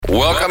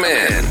Welcome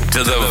in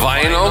to the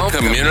Vinyl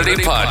Community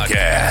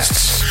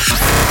Podcast.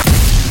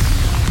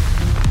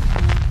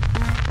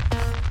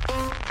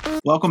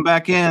 Welcome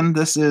back in.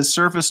 This is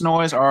Surface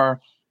Noise, our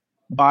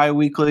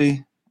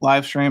bi-weekly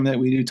live stream that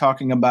we do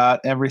talking about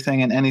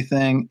everything and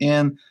anything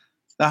in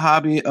the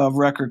hobby of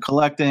record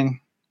collecting.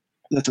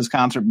 This is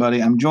Concert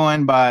Buddy. I'm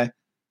joined by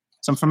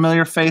some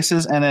familiar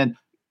faces, and it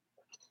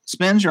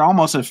Spins, you're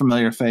almost a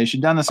familiar face.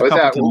 You've done this a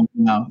couple times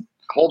now.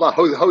 Hold on.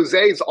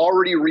 Jose's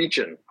already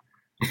reaching.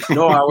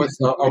 No, I was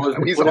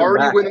He's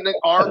already within the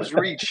arm's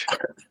reach.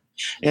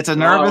 It's a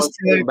nervous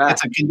tick.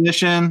 It's a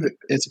condition.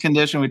 It's a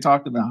condition we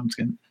talked about. I'm just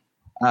kidding.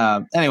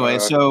 Anyway,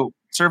 so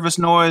Surface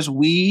Noise,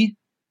 we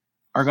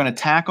are going to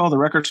tackle the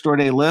Record Store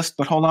Day list,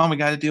 but hold on, we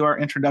got to do our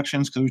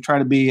introductions because we try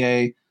to be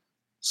a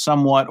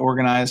somewhat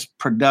organized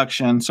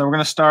production. So we're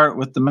going to start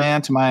with the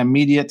man to my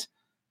immediate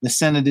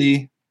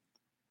vicinity,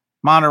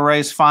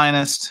 Monterey's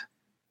finest.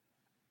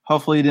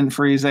 Hopefully you didn't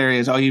freeze there. He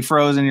is. Oh, you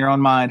froze in your own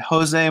mind.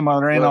 Jose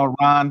Moreno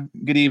Ron,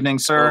 good evening,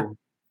 sir. Oh.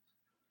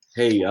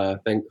 Hey,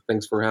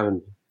 thanks for having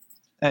me.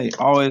 Hey,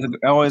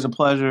 always a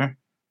pleasure.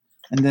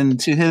 And then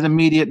to his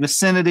immediate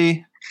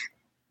vicinity,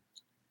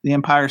 the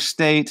Empire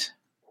State,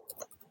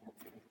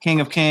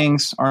 King of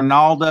Kings,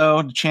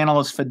 Arnaldo. The channel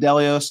is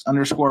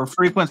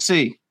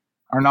Fidelios_frequency.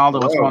 Arnaldo,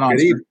 what's going on?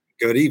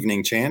 Good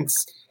evening,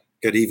 Chance.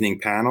 Good evening,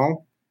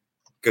 panel.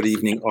 Good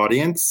evening,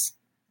 audience.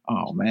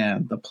 Oh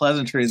man, the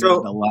pleasantries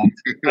are the light.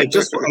 I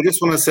just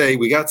want to say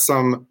we got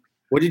some.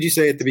 What did you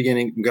say at the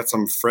beginning? We got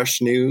some fresh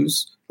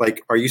news.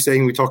 Like, are you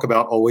saying we talk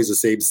about always the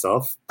same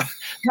stuff?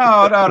 No.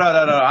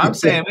 I'm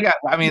saying we got.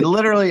 I mean,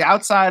 literally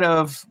outside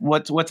of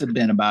what's it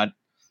been about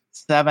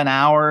 7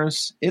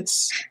 hours?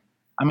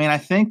 I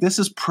think this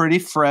is pretty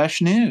fresh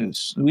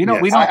news. We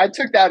don't. I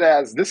took that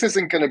as this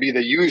isn't going to be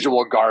the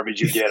usual garbage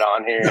you get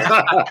on here.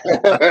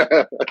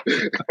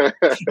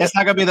 It's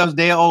not going to be those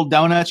day-old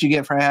donuts you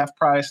get for half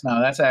price. No,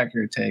 that's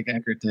accurate take.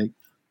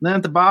 Then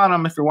at the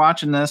bottom, if you're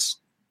watching this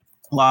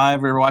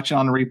live or you're watching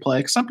on the replay,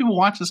 because some people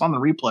watch this on the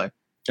replay,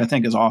 which I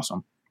think is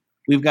awesome.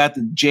 We've got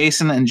the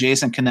Jason and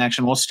Jason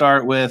connection. We'll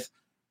start with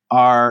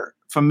our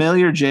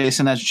familiar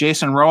Jason. That's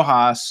Jason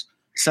Rojas.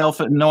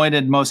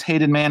 Self-anointed most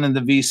hated man in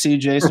the VC.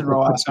 Jason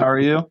Rojas, how are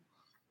you?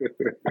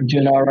 I'm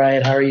doing all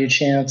right. How are you,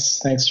 Chance?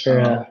 Thanks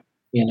for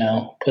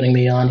putting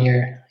me on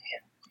here.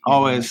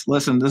 Always.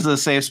 Listen, this is a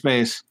safe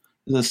space.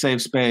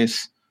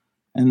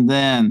 And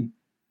then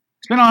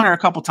it's been on here a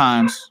couple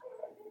times,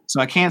 so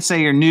I can't say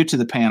you're new to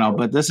the panel,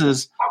 but this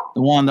is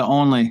the one, the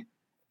only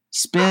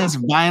Spins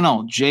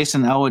Vinyl.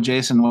 Jason Elwood.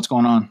 Jason, what's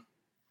going on?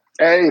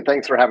 Hey,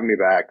 thanks for having me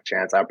back,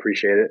 Chance. I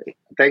appreciate it.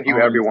 Thank you,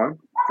 everyone,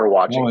 for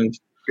watching. Always.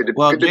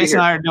 Well, Jason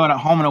and I are doing it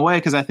home and away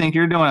because I think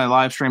you're doing a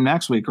live stream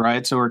next week,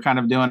 right? So we're kind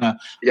of doing what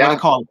they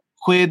call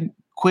quid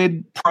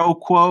pro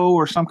quo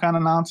or some kind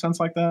of nonsense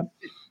like that.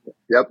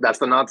 Yep, that's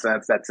the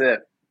nonsense. That's it.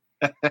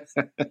 A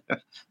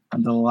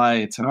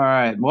delight. All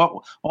right.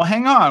 Well,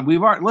 hang on.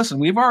 We've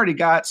already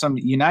got some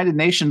United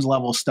Nations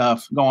level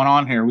stuff going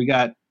on here. We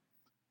got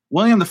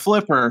William the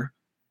Flipper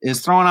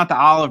is throwing out the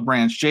olive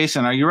branch.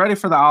 Jason, are you ready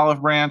for the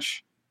olive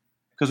branch?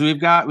 Because we've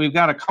got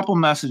a couple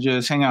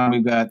messages. Hang on.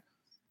 We've got.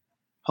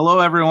 Hello,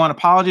 everyone.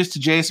 Apologies to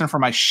Jason for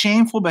my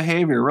shameful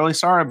behavior. Really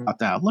sorry about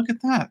that. Look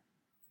at that.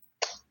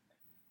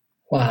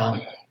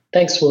 Wow.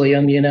 Thanks,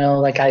 William.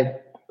 How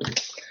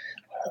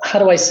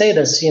do I say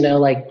this?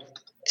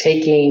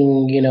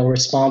 Taking,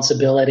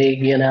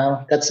 responsibility,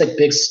 that's a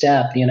big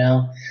step,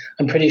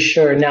 I'm pretty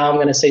sure now I'm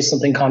going to say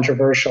something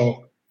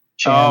controversial.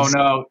 Chance. Oh,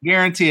 no.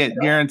 Guarantee it.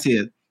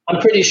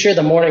 I'm pretty sure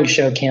the morning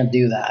show can't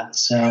do that.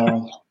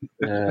 So,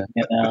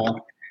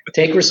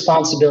 take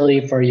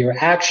responsibility for your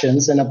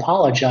actions and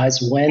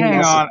apologize when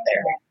necessary.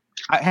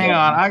 Hang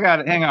on.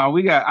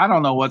 I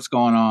don't know what's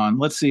going on.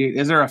 Let's see.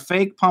 Is there a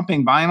fake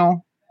pumping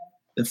vinyl?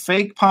 The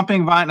fake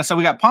pumping vinyl. So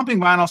we got pumping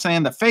vinyl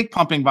saying the fake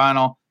pumping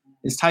vinyl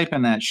is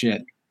typing that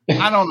shit.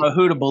 I don't know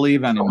who to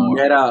believe anymore.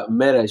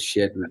 Meta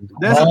shit.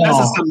 This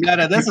is some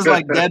meta. This is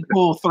like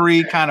Deadpool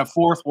 3 kind of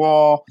fourth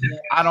wall.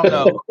 I don't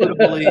know who to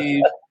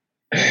believe.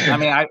 I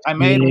mean, I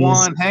made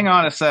one. Hang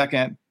on a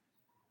second.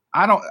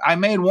 I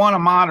made one a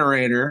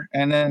moderator,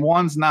 and then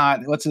one's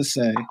not. What's it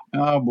say?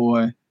 Oh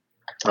boy,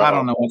 I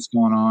don't know what's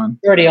going on.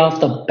 Already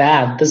off the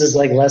bat, this is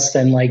like less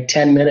than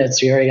 10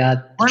 minutes. You already got.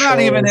 We're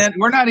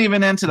not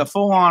even into the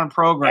full on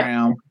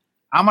program.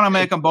 I'm gonna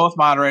make them both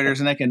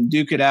moderators, and they can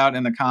duke it out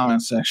in the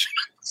comments section.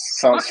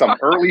 Some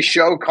early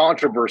show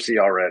controversy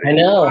already. I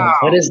know. Wow.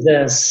 What is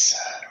this?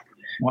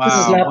 Wow. This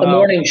is not the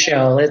morning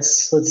show.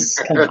 Let's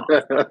come on.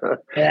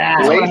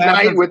 Late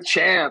night with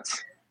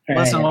Chance.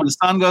 Listen, when the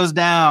sun goes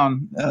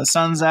down,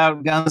 sun's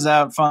out, guns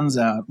out, fun's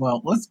out.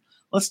 Well, let's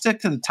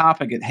stick to the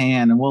topic at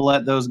hand, and we'll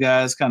let those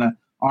guys kind of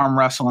arm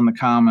wrestle in the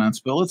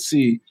comments. But let's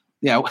see.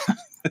 Yeah,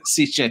 let's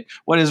see, Jay.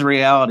 What is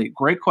reality?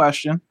 Great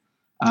question.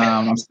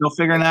 I'm still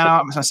figuring that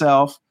out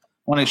myself. I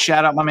want to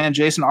shout out my man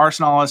Jason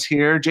Arsenal is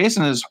here.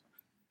 Jason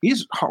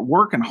he's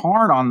working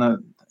hard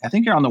on I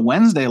think you're on the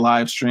Wednesday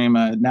live stream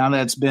now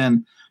that it's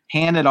been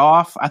handed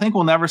off. I think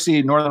we'll never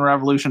see Northern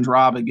Revolution's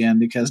Rob again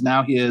because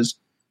now he has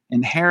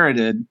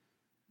inherited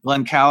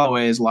Glenn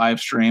Calloway's live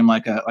stream,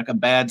 like a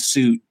bad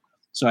suit.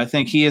 So I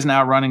think he is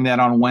now running that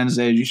on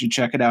Wednesdays. You should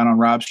check it out on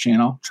Rob's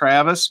channel.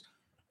 Travis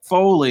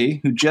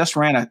Foley, who just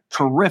ran a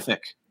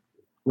terrific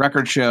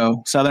record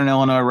show, Southern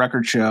Illinois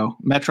record show,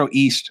 Metro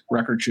East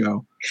record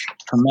show.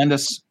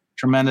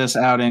 Tremendous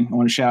outing. I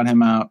want to shout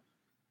him out.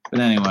 But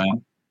anyway,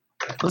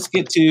 let's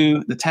get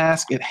to the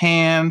task at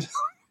hand.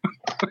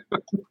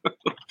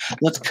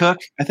 Let's cook,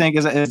 I think,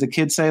 as the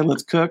kids say,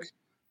 let's cook.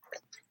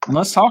 And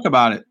let's talk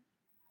about it.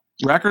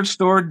 Record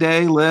store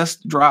day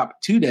list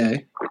dropped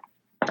today.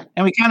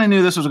 And we kind of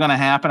knew this was going to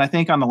happen. I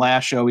think on the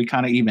last show, we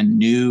kind of even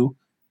knew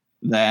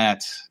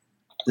that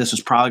this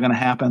was probably going to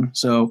happen.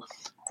 So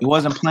it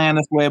wasn't planned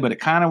this way, but it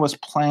kind of was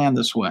planned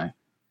this way.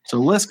 So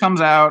the list comes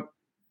out.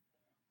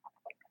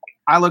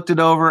 I looked it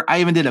over.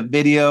 I even did a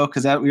video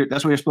because that's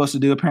what you're supposed to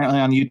do apparently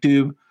on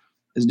YouTube,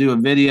 is do a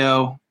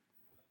video.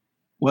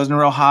 Wasn't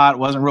real hot,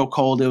 wasn't real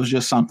cold. It was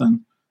just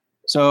something.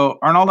 So,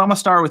 Arnold, I'm going to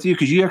start with you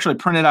because you actually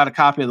printed out a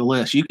copy of the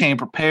list. You came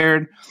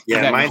prepared.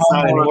 Yeah, mine's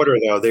not in order,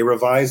 though. They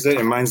revised it,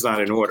 and mine's not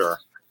in order.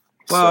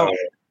 Well, so.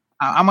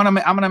 I'm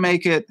gonna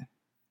make it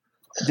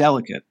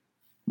delicate.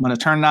 I'm going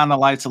to turn down the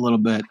lights a little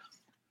bit.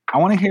 I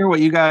want to hear what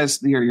you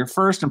guys, your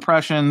first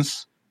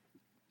impressions,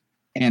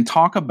 and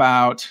talk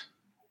about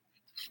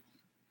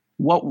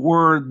what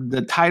were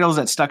the titles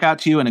that stuck out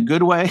to you in a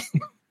good way.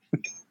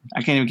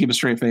 I can't even keep a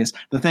straight face.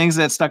 The things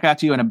that stuck out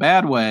to you in a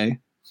bad way,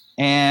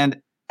 and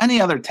any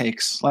other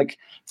takes. Like,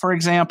 for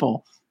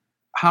example,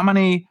 how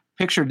many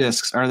picture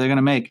discs are they going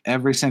to make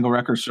every single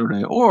record store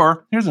day?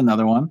 Or here's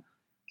another one.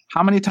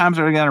 How many times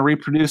are they going to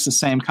reproduce the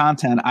same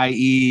content,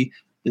 i.e.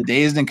 the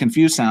Dazed and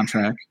Confused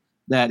soundtrack,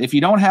 that if you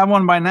don't have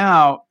one by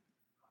now,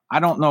 I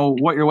don't know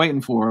what you're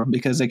waiting for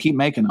because they keep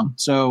making them.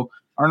 So,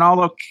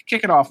 Arnaldo,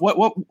 kick it off.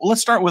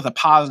 Let's start with a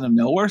positive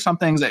note. What are some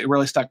things that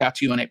really stuck out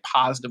to you in a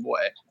positive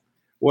way?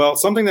 Well,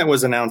 something that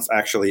was announced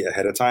actually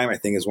ahead of time, I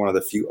think, is one of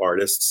the few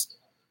artists,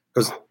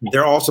 because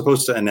they're all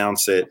supposed to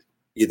announce it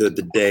either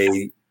the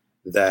day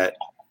that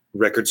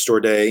Record Store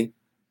Day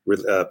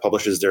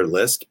publishes their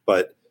list,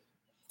 but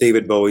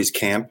David Bowie's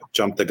camp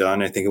jumped the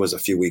gun. I think it was a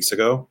few weeks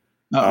ago.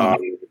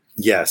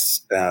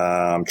 Yes.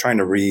 I'm trying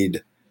to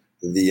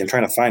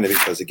find it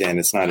because, again,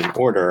 it's not in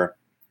order.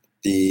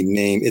 The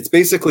name, it's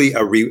basically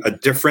a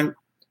different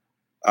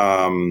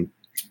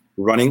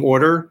running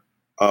order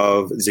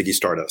of Ziggy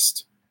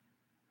Stardust.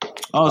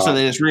 Oh, so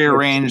they just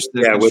rearranged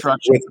the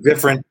construction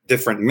with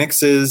different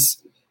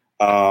mixes,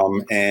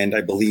 and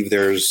I believe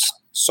there's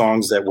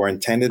songs that were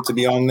intended to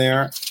be on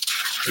there.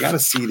 I got to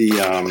see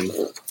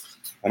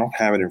I don't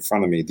have it in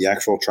front of me, the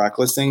actual track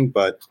listing,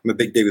 but I'm a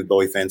big David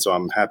Bowie fan, so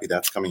I'm happy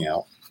that's coming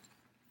out.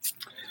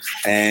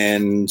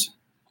 And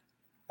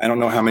I don't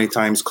know how many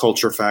times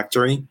Culture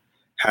Factory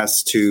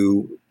has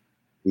to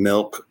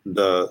milk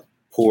the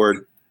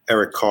poor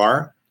Eric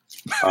Carr.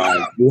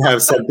 We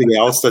have something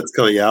else that's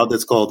coming out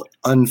that's called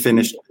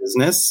Unfinished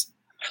Business.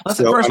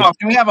 First off,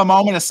 can we have a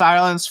moment of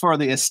silence for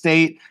the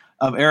estate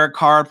of Eric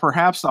Carr,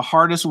 perhaps the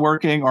hardest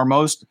working or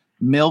most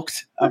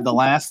milked of the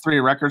last 3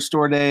 Record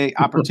Store Day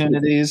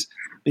opportunities?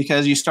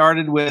 Because you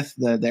started with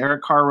the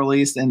Eric Carr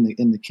release in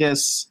the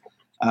Kiss,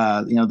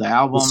 the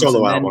album, the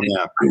solo album,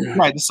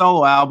 right, the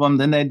solo album.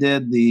 Then they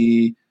did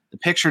the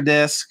picture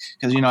disc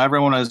because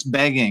everyone was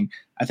begging.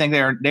 I think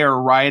they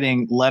were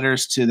writing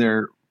letters to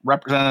their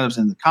representatives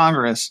in the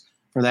Congress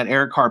for that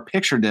Eric Carr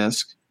picture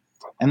disc,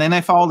 and then they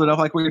followed it up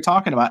like we were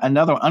talking about,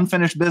 another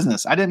Unfinished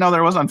Business. I didn't know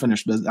there was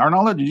Unfinished Business.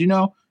 Arnaldo, did you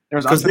know there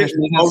was Unfinished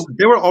Business?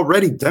 They were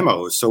already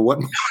demos, so what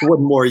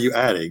more are you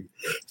adding?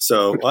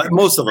 So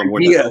most of them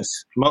were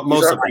ideas.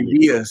 Most of them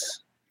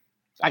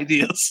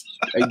ideas,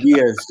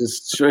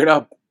 just straight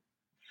up.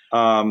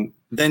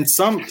 Then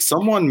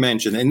someone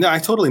mentioned, and I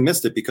totally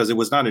missed it because it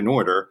was not in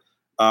order,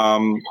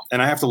 and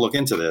I have to look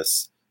into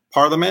this.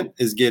 Parliament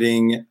is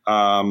getting,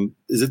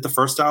 is it the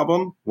first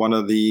album?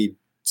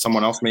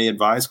 Someone else may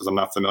advise because I'm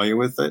not familiar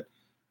with it.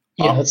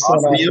 Yeah, it's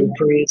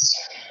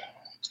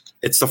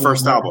It's the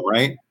first album,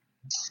 right?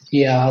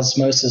 Yeah,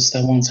 Osmosis,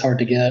 that one's hard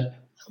to get.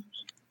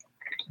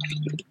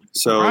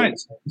 So, right.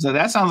 So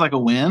that sounds like a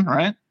win,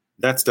 right?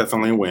 That's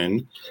definitely a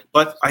win.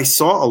 But I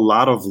saw a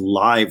lot of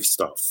live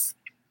stuff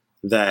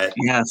that.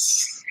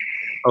 Yes.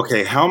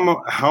 Okay, how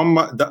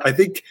much? I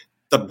think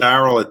the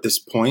barrel at this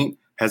point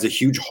has a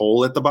huge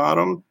hole at the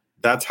bottom.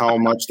 That's how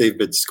much they've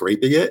been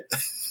scraping it.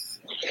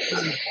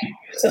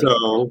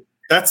 So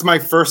that's my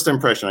first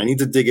impression. I need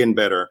to dig in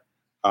better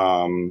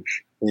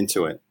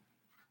into it.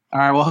 All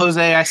right. Well,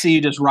 Jose, I see you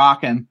just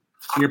rocking.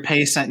 You're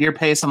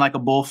pacing like a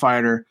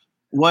bullfighter.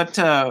 What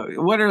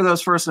are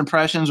those first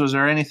impressions? Was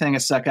there anything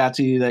that stuck out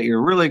to you that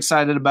you're really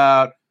excited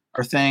about,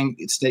 or thing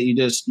it's that you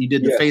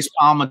did the face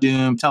palm of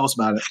doom? Tell us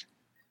about it.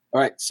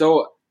 All right.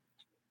 So,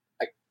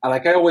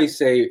 like I always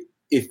say,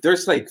 if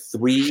there's like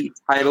 3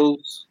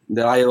 titles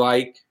that I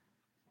like,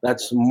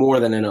 that's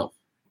more than enough.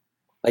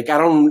 Like, I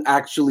don't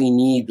actually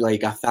need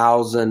like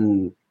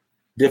 1,000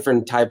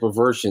 different type of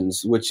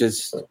versions, which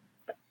is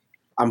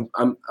I'm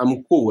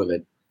cool with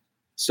it.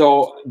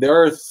 So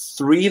there are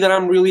 3 that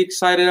I'm really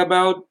excited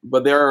about,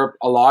 but there are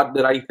a lot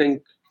that I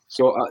think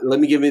So let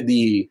me give it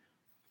the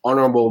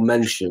honorable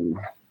mention,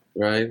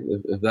 right?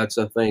 If that's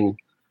a thing.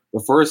 The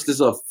first is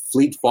a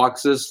Fleet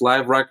Foxes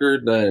live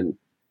record. And,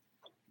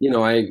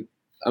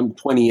 I'm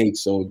 28,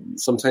 so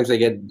sometimes I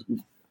get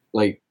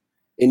like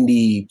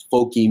indie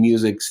folky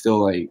music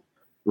still like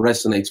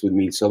resonates with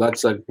me. So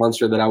that's a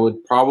concert that I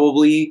would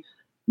probably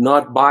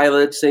not buy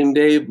that same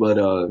day, but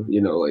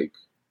like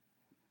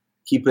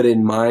keep it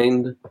in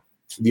mind.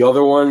 The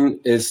other one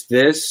is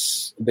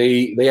this.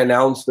 They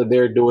announced that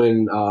they're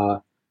doing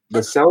the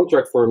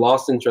soundtrack for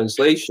Lost in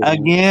Translation.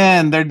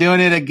 Again, they're doing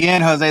it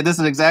again, Jose. This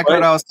is exactly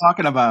what I was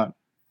talking about.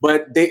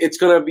 But it's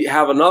going to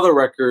have another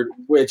record,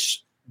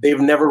 which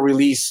they've never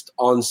released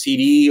on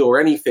CD or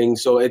anything.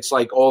 So it's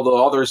like all the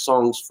other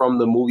songs from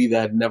the movie that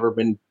had never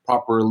been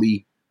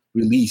properly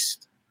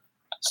released.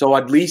 So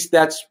at least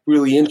that's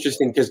really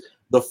interesting, because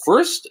the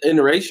first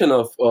iteration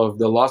of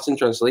the Lost in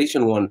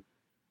Translation one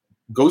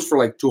goes for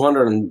like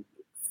 $250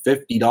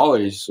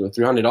 or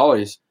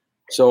 $300.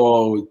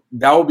 So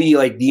that will be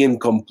like the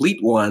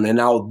incomplete one. And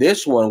now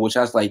this one, which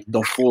has like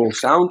the full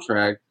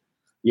soundtrack,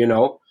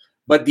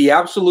 but the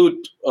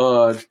absolute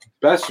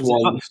best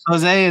one.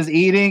 Jose is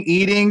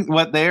eating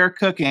what they're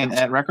cooking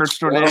at Record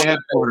Store Day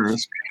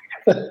headquarters.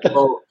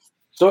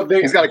 So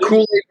he's got a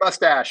Kool-Aid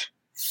mustache.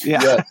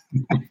 Yeah.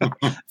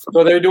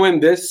 So they're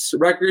doing this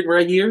record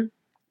right here,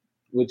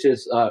 which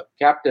is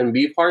Captain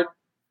Beefheart,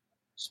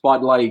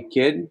 Spotlight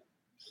Kid,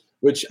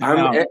 which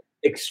I'm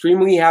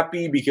extremely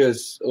happy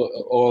because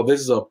this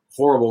is a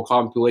horrible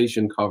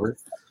compilation cover.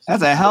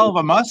 That's a hell of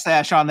a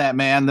mustache on that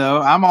man,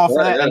 though. I'm all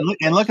for that.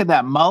 Yeah. And look at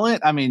that mullet.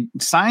 I mean,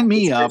 sign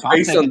me up.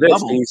 Based on this,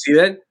 can you see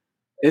that?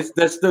 This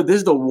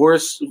is the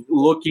worst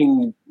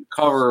looking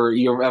cover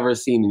you've ever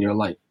seen in your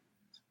life.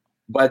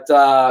 But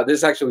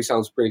this actually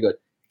sounds pretty good.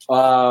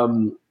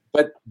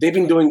 But they've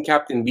been doing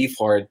Captain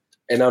Beefheart,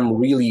 and I'm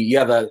really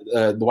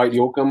the Dwight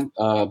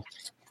Yoakam.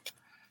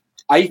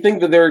 I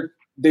think that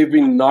they've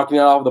been knocking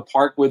it out of the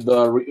park with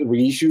the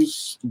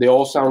reissues. They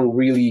all sound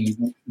really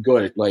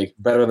good, like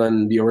better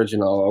than the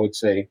original, I would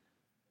say.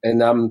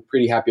 And I'm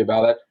pretty happy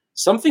about that.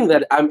 Something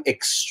that I'm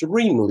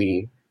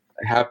extremely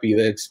happy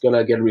that it's going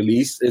to get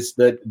released is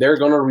that they're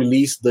going to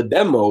release the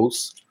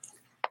demos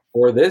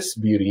for this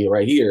beauty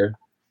right here.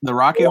 The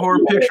Rocky Horror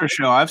Picture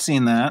Show. I've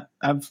seen that.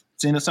 I've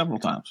seen it several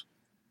times.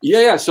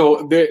 Yeah.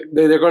 So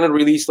they're going to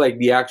release like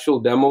the actual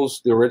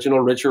demos, the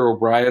original Richard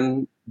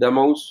O'Brien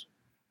demos.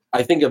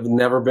 I think have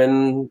never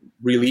been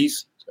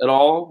released at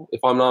all,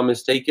 if I'm not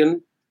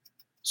mistaken.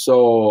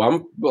 So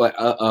I'm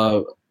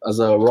as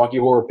a Rocky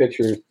Horror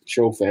Picture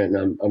Show fan,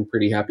 I'm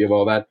pretty happy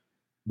about that.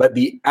 But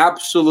the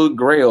absolute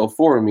grail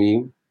for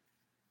me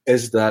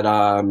is that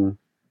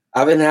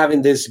I've been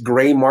having this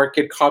gray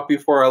market copy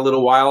for a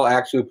little while. I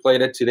actually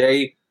played it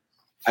today.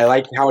 I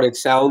like how it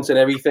sounds and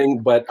everything,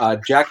 but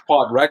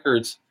Jackpot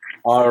Records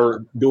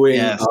are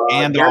doing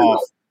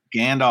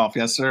Gandalf,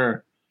 yes,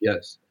 sir.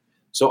 Yes.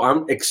 So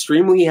I'm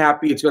extremely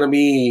happy. It's going to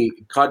be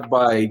cut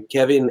by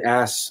Kevin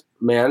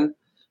Assman,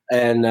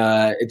 and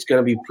it's going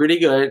to be pretty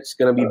good. It's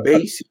going to be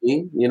bassy.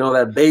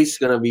 That bass is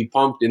going to be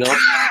pumped enough.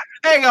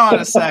 Hang on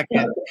a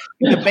second.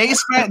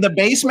 The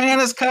bass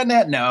man is cutting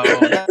it? No,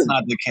 that's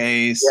not the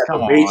case. Yeah,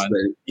 come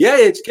on. Yeah,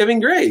 it's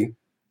Kevin Gray.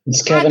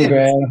 It's Kevin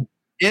Gray.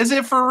 Is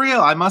it for real?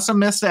 I must have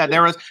missed that.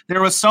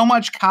 There was so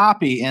much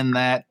copy in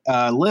that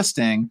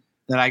listing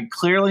that I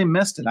clearly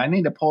missed it. I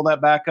need to pull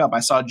that back up. I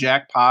saw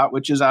Jackpot,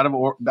 which is out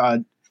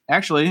of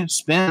actually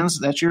Spins.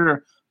 That's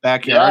your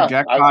backyard.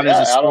 Yeah, Jackpot is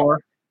a store.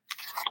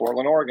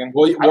 Portland, Oregon.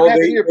 Well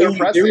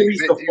they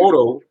released a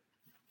photo.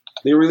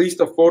 They released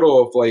a photo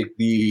of like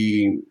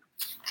the.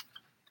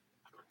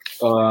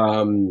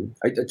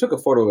 I took a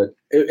photo of it,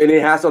 and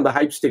it has on the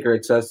hype sticker.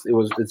 It says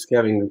it's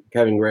Kevin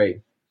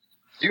Gray.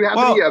 Do you have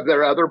any of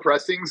their other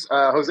pressings,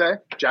 Jose?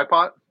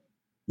 Jackpot?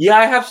 Yeah,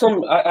 I have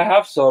some.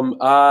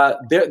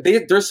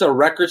 There's a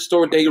Record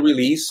Store Day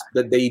release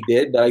that they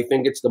did that I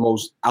think it's the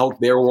most out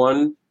there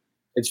one.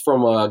 It's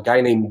from a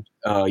guy named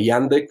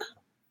Yandic.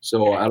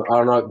 So I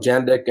don't know if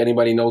Yandic,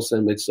 anybody knows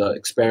him. It's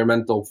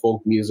experimental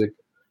folk music.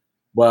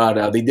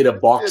 But they did a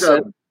box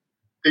set.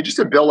 They just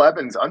did Bill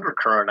Evans'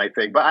 Undercurrent, I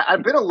think. But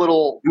I've been a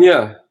little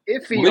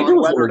iffy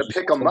on whether to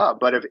pick them up.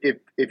 But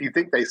if you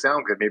think they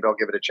sound good, maybe I'll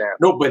give it a chance.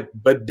 No,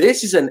 but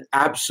this is an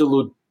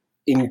absolute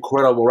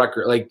incredible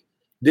record. Like,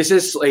 this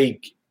is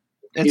like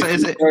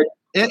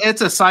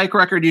it's a psych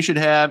record you should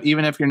have,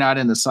 even if you're not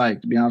into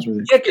psych. To be honest with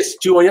you,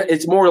 yeah,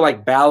 it's more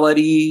like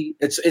ballady.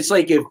 It's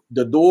like if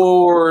the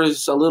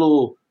Doors a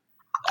little.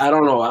 I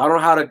don't know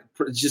how to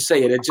just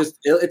say it.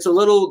 It's a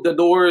little the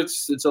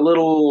Doors. It's a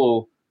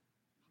little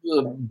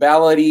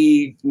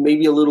ballady,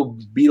 maybe a little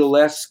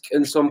Beatlesque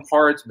in some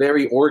parts.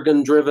 Very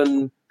organ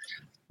driven.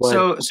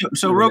 So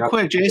real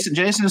quick, Jason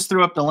just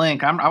threw up the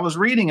link. I was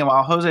reading it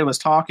while Jose was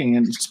talking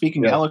and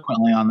speaking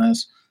eloquently on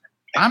this.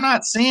 I'm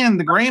not seeing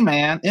the Gray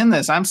Man in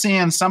this. I'm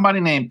seeing somebody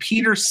named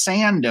Peter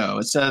Sando.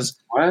 It says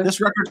this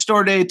Record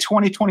Store Day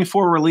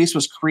 2024 release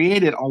was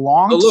created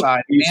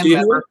alongside band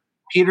member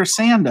Peter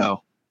Sando.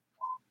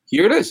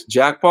 Here it is,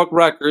 Jackpot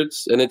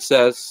Records, and it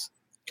says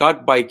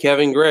cut by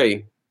Kevin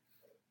Gray.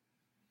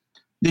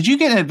 Did you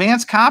get an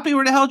advanced copy?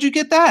 Where the hell did you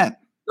get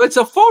that? It's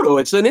a photo.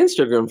 It's an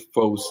Instagram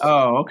post.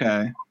 Oh,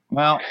 okay.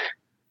 Well,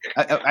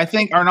 I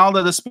think,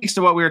 Arnaldo, this speaks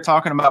to what we were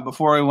talking about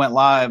before we went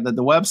live, that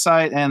the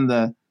website and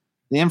the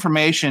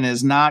information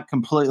is not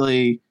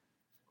completely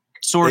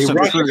source of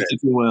truth,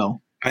 if you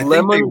will.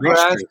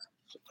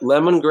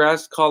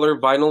 Lemongrass color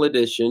vinyl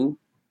edition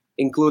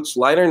includes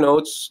liner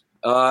notes,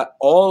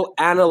 all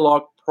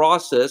analog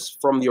process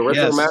from the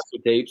original master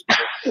tapes,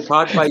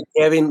 taught by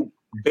Kevin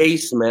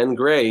Bassman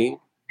Gray.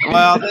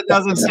 Well, that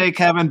doesn't say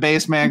Kevin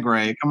Bassman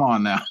Gray. Come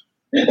on now.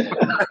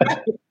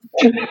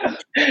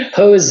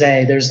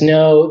 Jose, there's a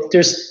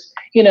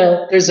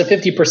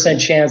 50%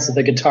 chance that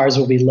the guitars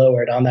will be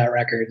lowered on that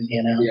record,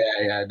 Yeah,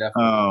 definitely.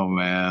 Oh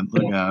man,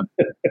 look out.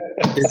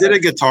 Is it a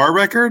guitar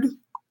record?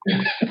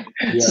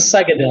 It's a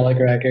psychedelic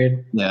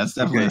record. Yeah, it's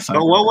definitely a psychedelic.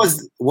 But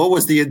what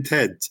was the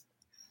intent?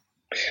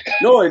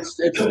 No, it's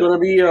going to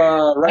be.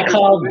 I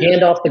called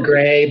Gandalf the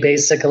Grey.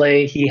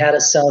 Basically, he had a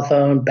cell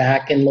phone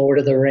back in Lord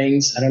of the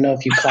Rings. I don't know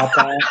if you caught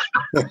that.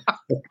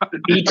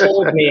 He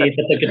told me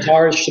that the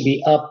guitars should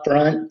be up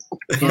front.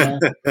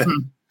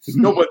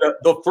 No, but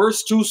the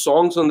first two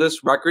songs on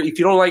this record, if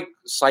you don't like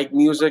psych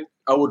music,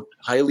 I would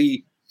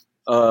highly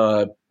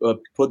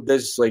put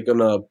this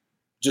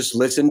just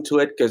listen to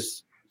it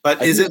because.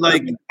 But is it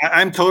like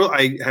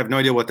I have no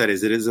idea what that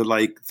is. Is it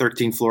like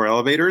 13 Floor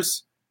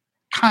Elevators?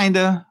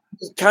 Kinda,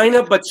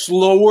 but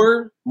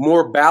slower,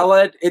 more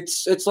ballad.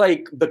 It's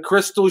like the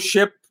Crystal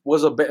Ship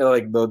was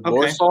the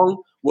Doors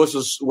song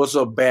was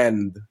a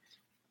band,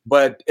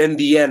 but in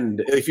the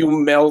end, if you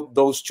melt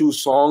those two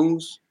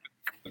songs,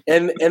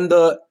 and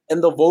the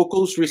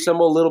vocals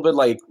resemble a little bit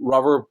like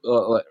Robert,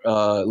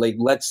 like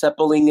Led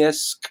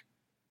Zeppelin-esque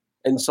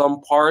in some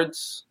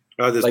parts.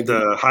 Oh,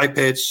 the high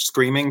pitched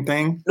screaming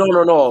thing.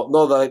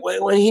 No.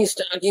 When he's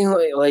talking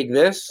like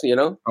this,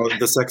 Oh,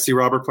 the sexy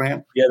Robert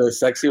Plant. Yeah, the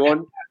sexy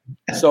one.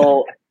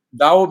 So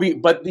that will be.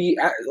 But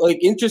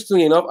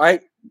interestingly enough,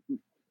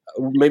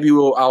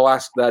 I'll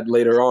ask that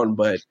later on.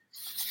 But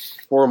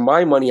for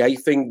my money, I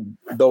think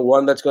the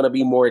one that's going to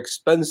be more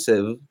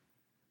expensive,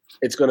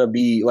 it's going to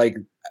be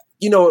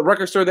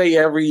Record Store Day.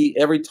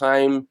 Every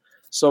time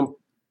some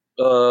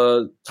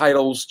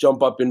titles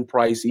jump up in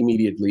price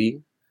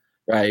immediately.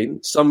 Right.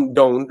 Some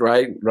don't.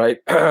 Right.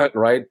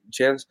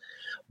 Chance.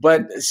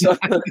 But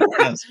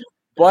the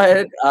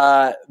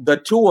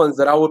two ones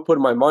that I would put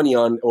my money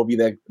on will be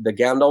the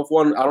Gandalf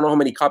one. I don't know how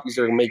many copies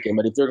they're making,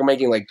 but if they're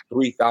making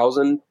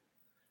 3,000,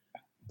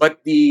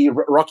 but the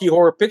Rocky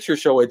Horror Picture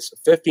Show, it's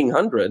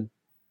 1,500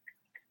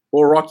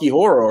 or Rocky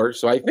Horror.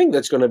 So I think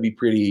that's going to be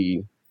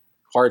pretty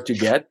hard to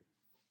get.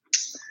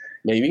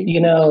 Maybe.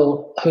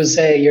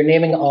 Jose, you're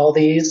naming all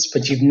these,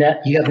 but you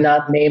have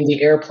not named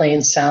the Airplane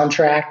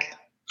soundtrack.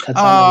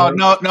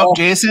 No,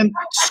 Jason,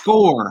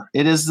 score.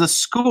 It is the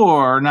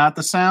score, not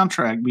the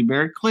soundtrack. Be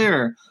very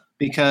clear,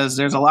 because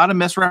there's a lot of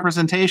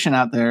misrepresentation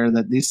out there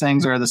that these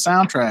things are the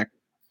soundtrack,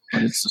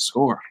 but it's the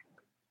score.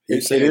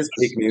 It is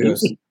fake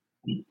news.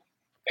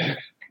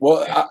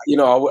 Well, I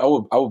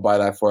would buy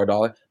that for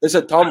 $1. There's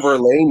a Tom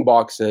Verlaine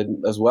box set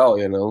as well.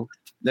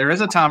 There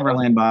is a Tom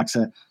Verlaine box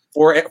set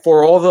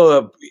for all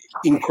the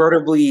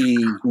incredibly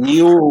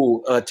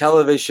new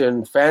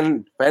television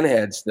fan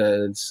heads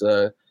that's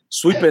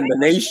sweeping the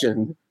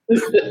nation.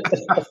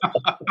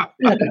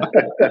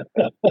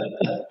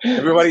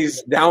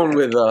 Everybody's down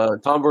with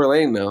Tom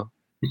Verlaine now.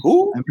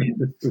 Who?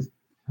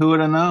 Who would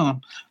have known?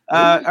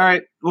 All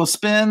right. Well,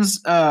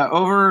 Spins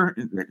over.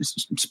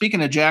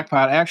 Speaking of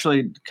Jackpot,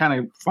 actually, kind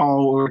of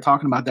follow what we were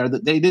talking about there.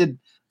 That they did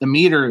the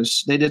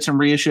Meters. They did some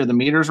reissue of the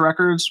Meters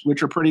records,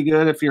 which are pretty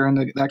good if you're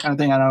into that kind of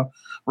thing. I know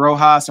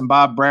Rojas and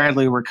Bob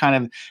Bradley were kind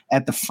of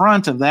at the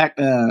front of that.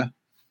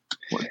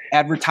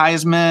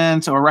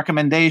 Advertisement or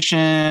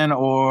recommendation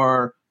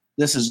or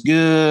this is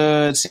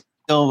good seal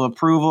of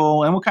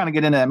approval, and we'll kind of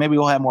get into that. Maybe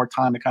we'll have more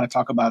time to kind of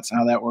talk about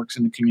how that works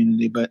in the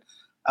community. But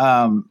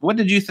what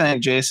did you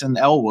think, Jason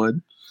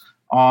Elwood,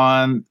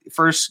 on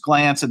first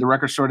glance at the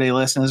Record Store Day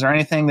list? And is there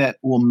anything that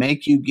will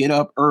make you get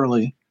up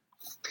early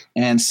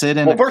and sit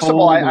in? Well, first of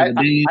all, I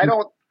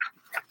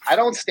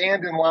don't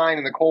stand in line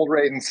in the cold,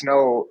 rain, and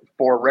snow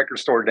for Record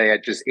Store Day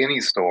at just any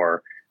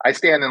store. I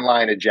stand in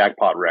line at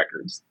Jackpot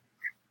Records.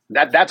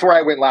 That's where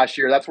I went last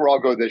year. That's where I'll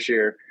go this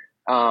year.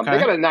 They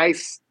got a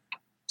nice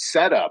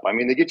setup. I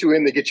mean, they get you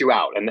in, they get you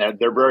out, and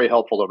they're very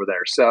helpful over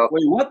there. So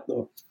wait, what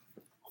though?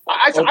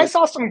 I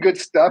saw some good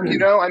stuff.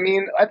 I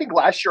mean, I think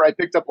last year I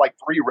picked up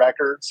 3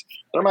 records.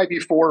 There might be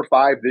 4 or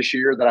 5 this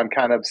year that I'm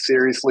kind of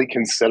seriously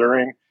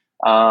considering.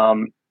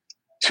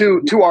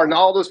 To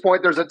Arnaldo's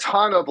point, there's a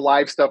ton of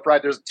live stuff.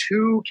 Right? There's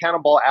 2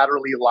 Cannonball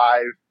Adderley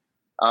live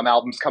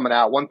albums coming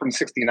out. One from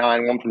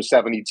 '69, one from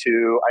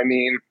 '72. I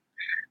mean,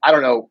 I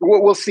don't know.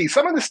 We'll see.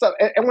 Some of the stuff,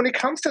 and when it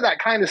comes to that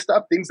kind of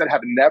stuff, things that have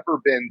never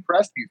been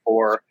pressed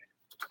before,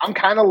 I'm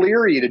kind of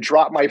leery to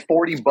drop my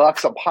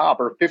 $40 a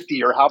pop or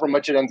 50 or however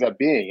much it ends up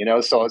being.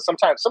 So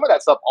sometimes some of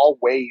that stuff I'll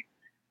wait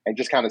and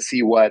just kind of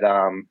see what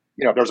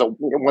if there's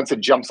once it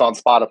jumps on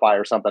Spotify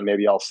or something,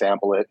 maybe I'll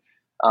sample it.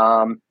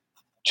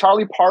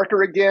 Charlie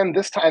Parker again.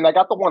 This time I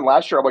got the one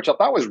last year, which I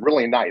thought was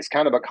really nice.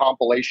 Kind of a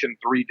compilation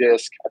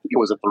 3-disc. I think it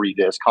was a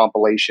 3-disc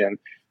compilation.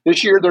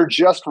 This year they're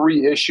just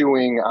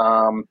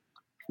reissuing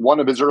one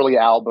of his early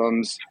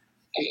albums.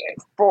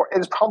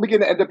 It's probably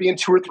going to end up being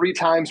 2 or 3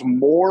 times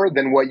more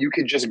than what you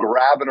could just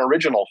grab an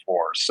original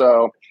for.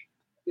 So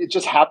it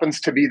just happens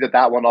to be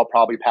that one I'll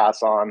probably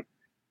pass on.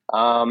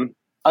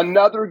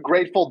 Another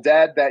Grateful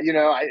Dead that,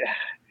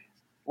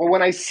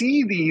 when I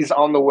see these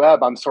on the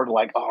web, I'm sort of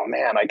like, oh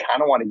man, I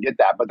kind of want to get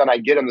that. But then I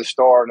get in the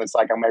store and it's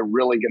like, am I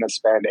really going to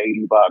spend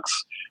 $80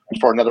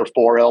 for another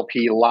 4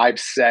 LP live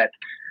set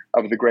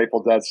of the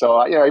Grateful Dead?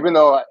 So, even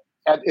though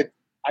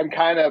I'm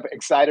kind of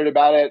excited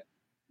about it,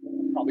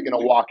 I'm probably going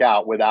to walk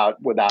out without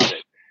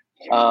it.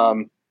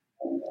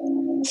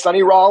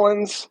 Sonny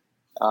Rollins,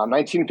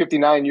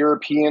 1959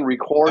 European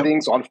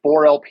recordings on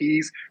 4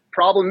 LPs.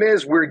 Problem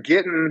is, we're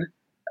getting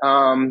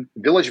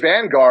Village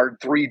Vanguard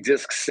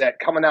 3-disc set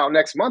coming out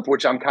next month,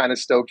 which I'm kind of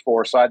stoked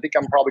for. So I think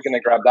I'm probably going to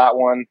grab that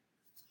one.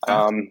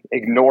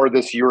 Ignore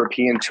this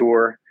European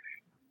tour.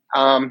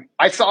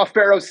 I saw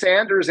Pharoah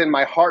Sanders and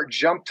my heart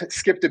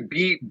skipped a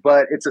beat,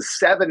 but it's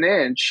a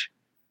 7-inch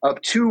of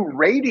 2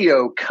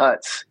 radio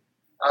cuts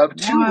of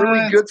 2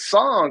 really good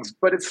songs.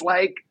 But it's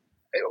like,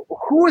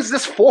 who is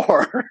this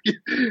for?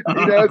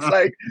 It's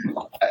like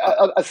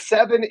a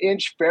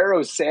 7-inch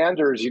Pharoah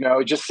Sanders,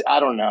 just, I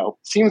don't know.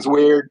 Seems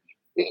weird.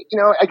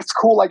 It's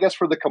cool, I guess,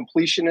 for the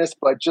completionist,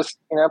 but just,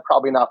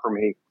 probably not for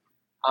me.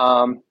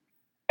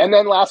 And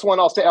then last one,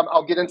 I'll say,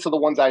 I'll get into the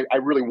ones I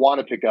really want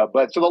to pick up.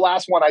 But so the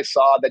last one I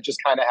saw that just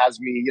kind of has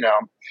me,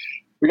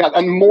 we got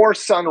more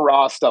Sun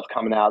Ra stuff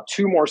coming out,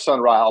 2 more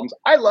Sun Ra albums.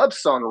 I love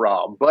Sun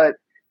Ra, but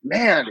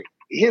man,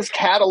 his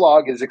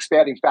catalog is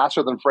expanding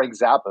faster than Frank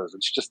Zappa's.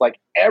 It's just like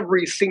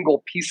every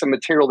single piece of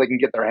material they can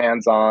get their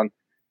hands on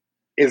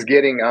is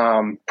getting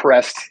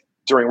pressed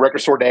during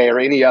Record Store Day or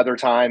any other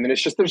time. And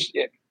it's just,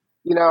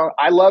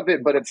 I love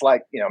it, but it's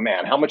like,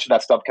 man, how much of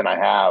that stuff can I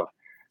have?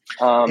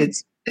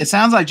 It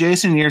sounds like,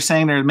 Jason, you're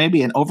saying there may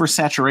be an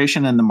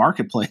oversaturation in the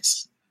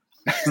marketplace.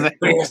 Is that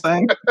what you're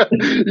saying?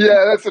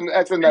 Yeah,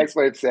 that's a nice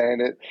way of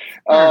saying it.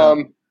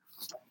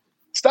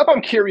 Stuff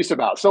I'm curious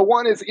about. So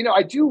one is,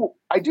 I do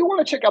want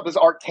to check out this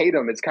Art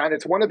Tatum.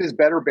 It's one of his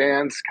better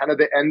bands, kind of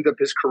the end of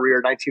his career,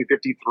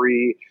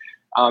 1953.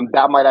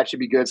 That might actually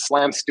be good.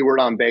 Slam Stewart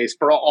on bass.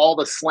 For all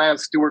the Slam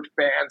Stewart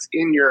fans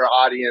in your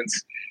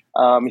audience,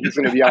 he's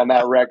going to be on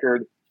that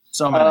record.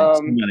 So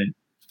many.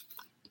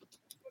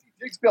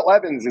 Diggs Bill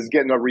Evans is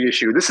getting a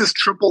reissue. This is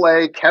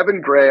AAA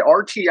Kevin Gray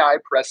RTI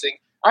pressing.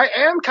 I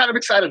am kind of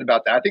excited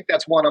about that. I think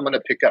that's one I'm going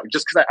to pick up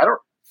just because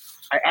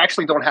I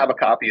actually don't have a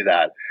copy of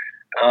that.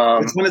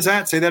 Which one is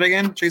that? Say that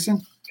again,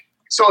 Jason.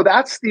 So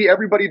that's the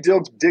Everybody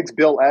Diggs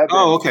Bill Evans.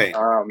 Oh, okay.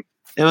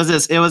 It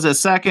was a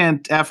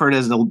second effort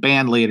as the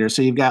band leader.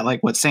 So you've got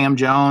like Sam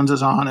Jones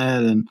is on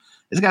it, and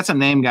it's got some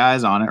name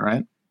guys on it,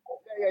 right?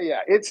 Yeah.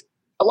 It's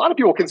a lot of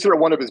people consider it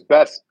one of his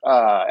best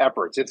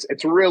efforts.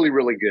 It's really,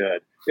 really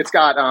good. It's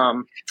got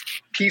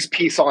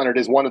Peace on it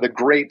is one of the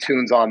great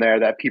tunes on there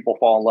that people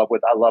fall in love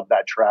with. I love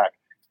that track.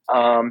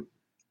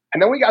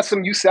 And then we got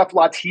some Yusef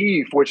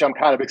Lateef, which I'm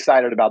kind of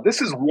excited about.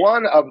 This is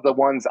one of the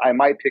ones I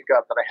might pick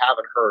up that I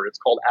haven't heard. It's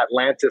called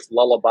Atlantis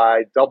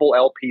Lullaby, double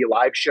LP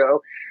live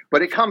show.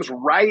 But it comes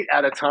right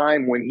at a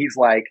time when he's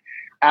like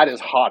at his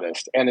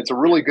hottest. And it's a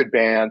really good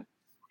band.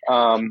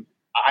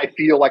 I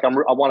feel like I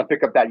want to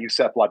pick up that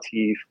Yusef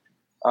Lateef.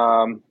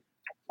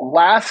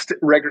 Last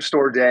Record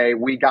Store Day,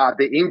 we got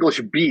the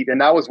English Beat,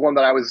 and that was one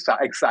that I was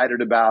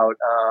excited about.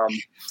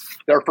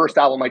 Their first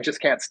album, I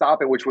Just Can't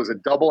Stop It, which was a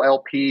double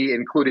LP,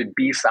 included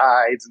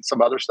B-sides and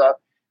some other stuff.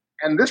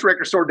 And this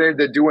Record Store Day,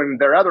 they're doing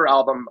their other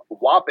album,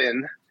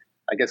 Whoppin',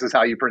 I guess is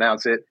how you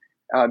pronounce it,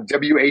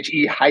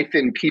 WHE-PPEN.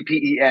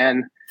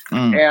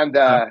 And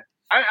I'm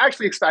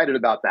actually excited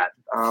about that.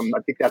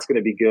 I think that's going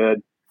to be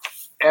good.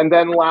 And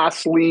then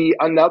lastly,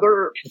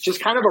 another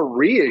just kind of a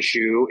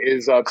reissue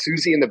is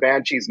Susie and the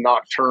Banshees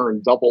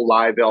Nocturne double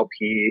live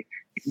LP.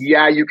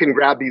 Yeah, you can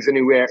grab these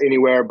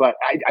anywhere, but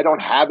I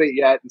don't have it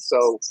yet. And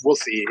so we'll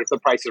see. If the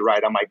price is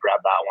right, I might grab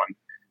that one.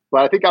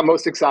 But I think I'm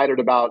most excited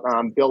about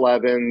Bill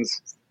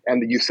Evans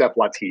and the Yusef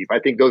Lateef. I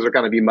think those are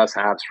going to be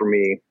must-haves for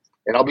me.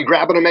 And I'll be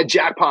grabbing them at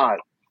Jackpot.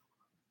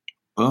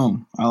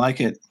 Boom. I like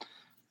it.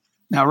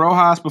 Now,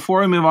 Rojas,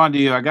 before we move on to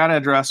you, I got to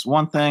address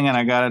one thing and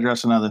I got to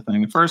address another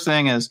thing. The first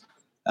thing is,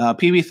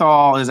 PB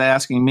Thal is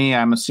asking me,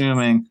 I'm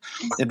assuming,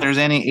 if there's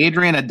any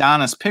Adrian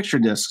Adonis picture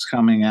discs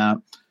coming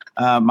out.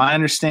 My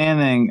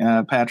understanding,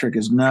 Patrick,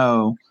 is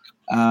no.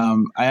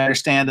 I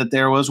understand that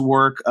there was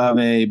work of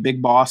a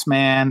Big Boss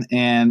Man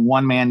and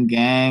One Man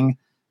Gang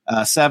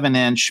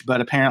 7-inch,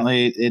 but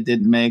apparently it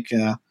didn't make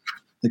the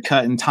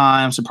cut in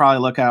time, so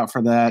probably look out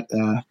for that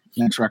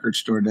next Record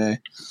Store Day.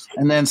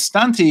 And then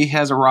Stunty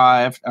has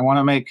arrived. I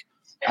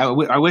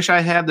wish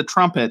I had the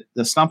trumpet,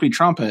 the Stumpy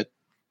trumpet,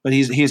 but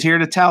he's here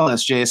to tell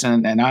us,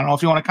 Jason, and I don't know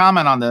if you want to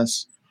comment on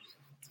this.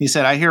 He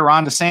said, I hear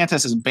Ron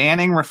DeSantis is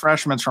banning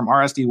refreshments from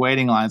RSD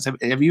waiting lines.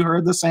 Have you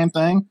heard the same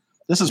thing?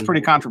 This is pretty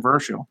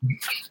controversial.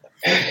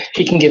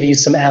 He can give you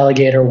some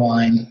alligator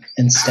wine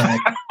instead.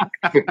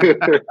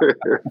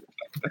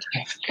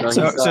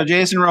 So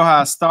Jason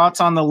Rojas,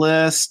 thoughts on the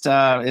list?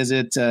 Is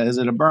it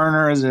a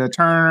burner? Is it a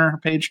turner?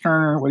 Page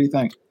turner? What do you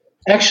think?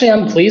 Actually,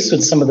 I'm pleased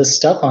with some of the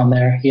stuff on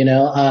there.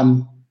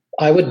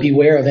 I would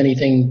beware of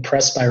anything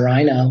pressed by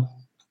Rhino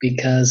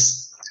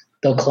because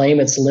they'll claim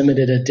it's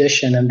limited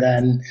edition, and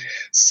then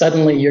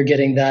suddenly you're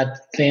getting that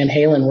Van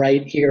Halen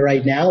right here,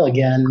 right now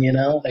again.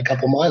 A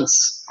couple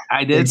months.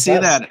 I did see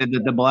that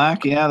the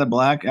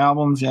black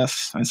albums.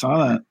 Yes, I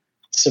saw that.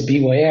 So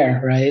beware,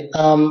 right?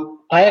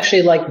 I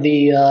actually like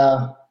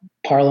the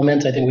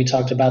Parliament. I think we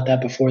talked about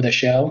that before the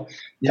show.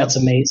 Yep. That's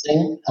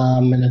amazing,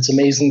 and it's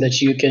amazing that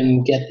you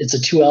can get. It's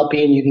a 2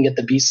 LP, and you can get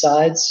the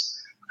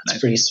B-sides. That's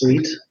pretty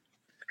sweet.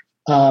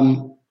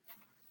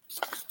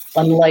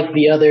 Unlike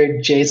the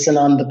other Jason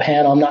on the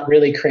panel, I'm not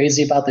really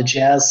crazy about the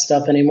jazz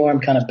stuff anymore. I'm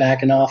kind of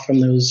backing off from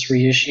those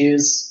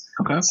reissues.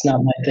 Okay. It's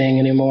not my thing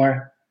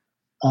anymore.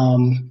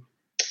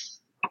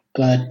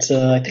 But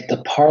I think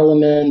the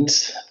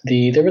Parliament,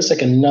 there was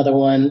like another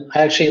one.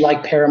 I actually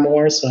like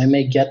Paramore, so I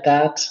may get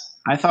that.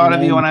 I thought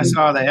of you when I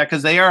saw that,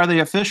 because they are the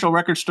official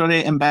Record Store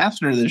Day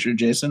ambassador this year,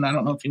 Jason. I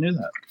don't know if you knew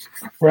that.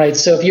 Right.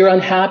 So if you're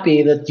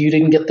unhappy that you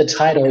didn't get the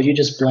title, you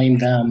just blame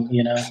them,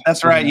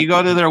 That's right. You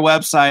go to their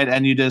website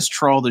and you just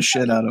troll the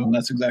shit out of them.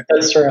 That's exactly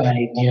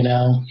right.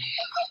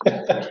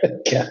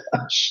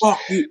 Gosh. Fuck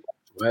you.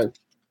 Right.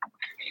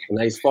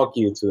 Nice fuck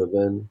you to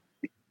them.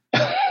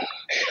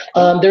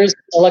 There's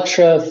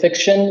Electra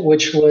Fiction,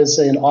 which was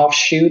an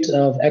offshoot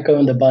of Echo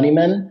and the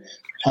Bunnymen.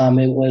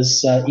 It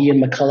was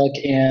Ian McCulloch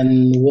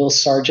and Will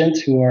Sargent,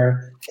 who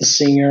are the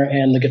singer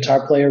and the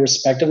guitar player,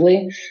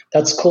 respectively.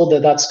 That's cool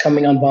that that's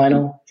coming on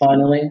vinyl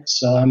finally,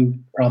 so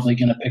I'm probably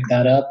going to pick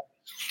that up.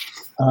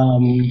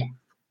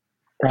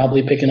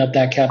 Probably picking up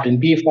that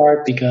Captain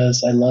Beefheart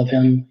because I love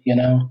him,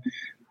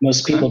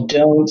 Most people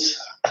don't.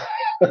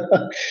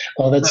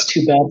 Well, that's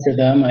too bad for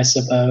them, I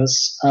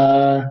suppose.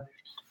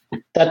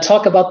 That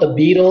talk about the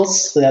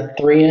Beatles, that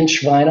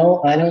 3-inch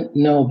vinyl, I don't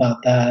know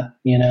about that,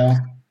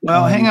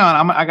 Well, hang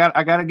on. I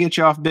got to get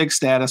you off big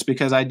status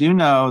because I do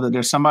know that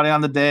there's somebody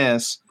on the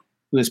dais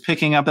who is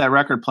picking up that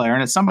record player,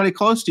 and it's somebody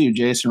close to you,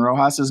 Jason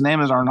Rojas. His name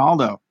is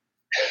Arnaldo.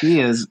 He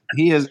is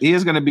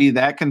going to be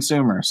that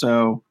consumer.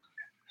 So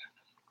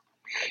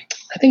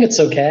I think it's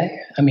okay.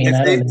 I mean,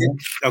 I don't know.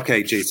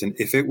 Okay, Jason.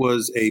 If it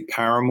was a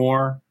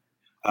Paramore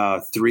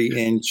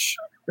 3-inch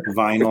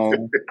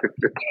vinyl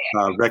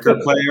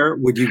record player,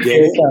 would you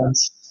get it?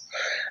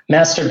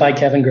 Mastered by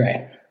Kevin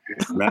Gray.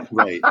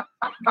 Right.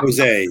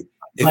 Jose,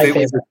 if it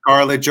was a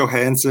Scarlett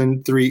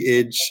Johansson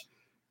 3-inch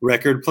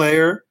record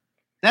player,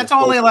 that's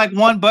only like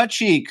one butt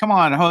cheek. Come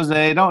on,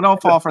 Jose,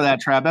 don't fall for that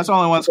trap. That's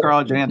only one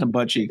Scarlett Johansson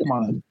butt cheek. Come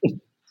on.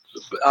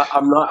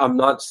 I'm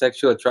not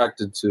sexually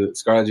attracted to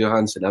Scarlett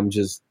Johansson. I'm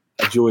just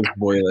a Jewish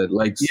boy that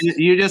likes.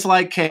 You just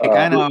like cake.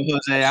 I know,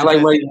 Jose. I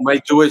like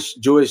my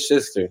Jewish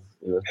sister.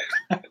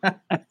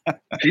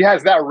 She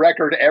has that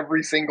record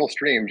every single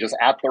stream, just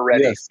at the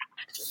ready.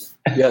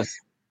 Yes.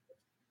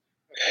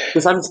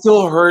 Because I'm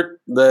still hurt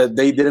that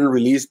they didn't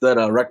release that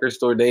Record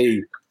Store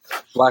Day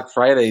Black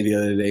Friday the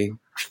other day.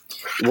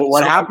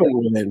 What happened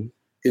with it?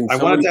 I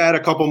wanted to add a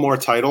couple more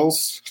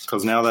titles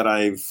because now that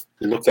I've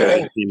looked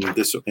at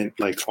it in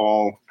like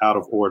all out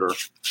of order.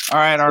 All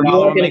right,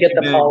 Arnold. You're going to get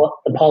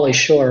the Pauly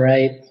Shore,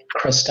 right?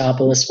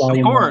 Christopoulos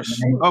Volume 1.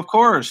 Of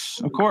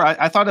course.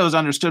 I thought it was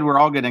understood we're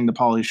all getting the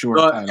Pauly Shore.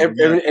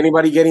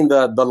 Anybody getting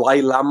the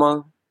Dalai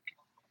Lama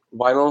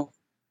vinyl?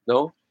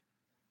 No?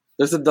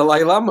 There's a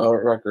Dalai Lama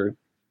record.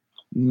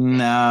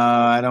 No,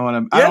 I don't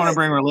want to. I don't want to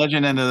bring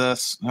religion into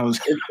this.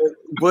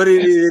 But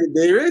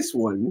there is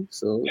one.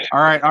 So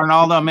all right,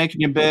 Arnaldo, I'm making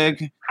you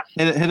big.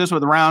 Hit us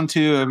with round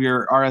 2 of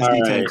your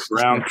RSD takes.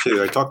 Round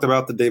 2. I talked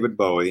about the David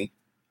Bowie,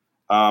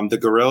 the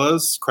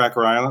Gorillaz,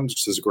 Cracker Island,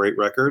 which is a great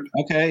record.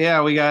 Okay,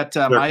 yeah, we got.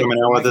 They're Mike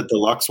coming out with a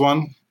deluxe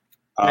one.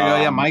 There you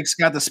go. Yeah, Mike's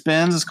got the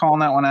Spins. Is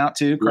calling that one out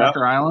too.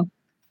 Cracker Island.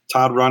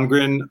 Todd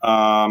Rundgren,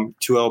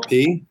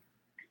 2LP.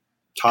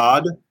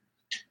 Todd.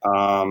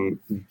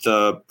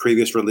 The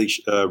previous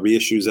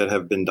reissues that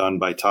have been done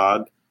by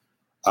Todd,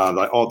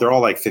 they're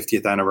all like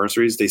 50th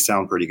anniversaries. They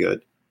sound pretty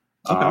good.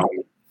 Okay.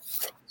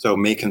 So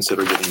may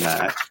consider getting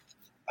that.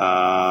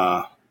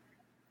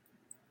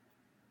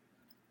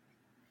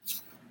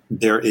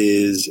 There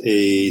is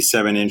a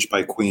 7-inch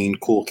by Queen,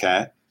 Cool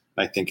Cat,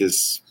 I think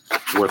is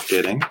worth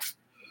getting.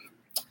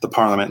 The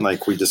Parliament,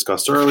 like we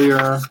discussed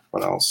earlier.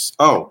 What else?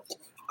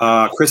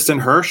 Kristen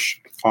Hirsch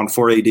on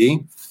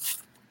 4AD.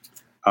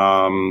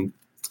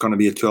 It's going to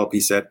be a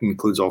 2LP set.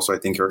 Includes also, I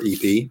think, her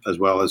EP as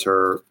well as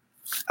her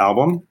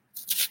album.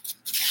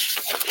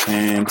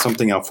 And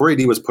something else.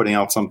 4AD was putting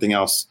out something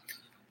else.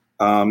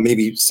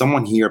 Maybe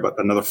someone here, but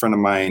another friend of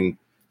mine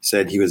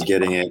said he was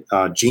getting it.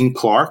 Gene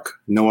Clark,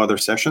 No Other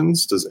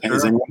Sessions. Is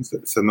anyone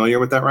familiar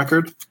with that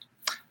record?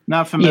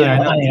 Not familiar.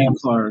 Yeah, not Gene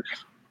Clark.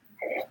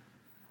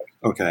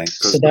 Okay,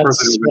 because the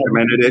person who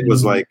recommended it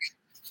was like,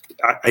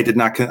 I did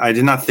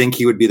not think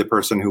he would be the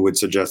person who would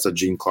suggest a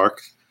Gene Clark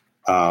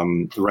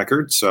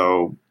record.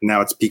 So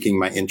now it's piquing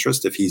my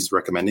interest if he's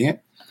recommending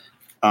it.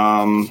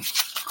 And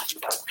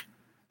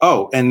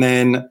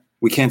then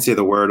We Can't Say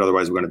the Word,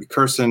 Otherwise We're Going to Be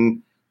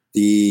Cursing.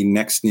 The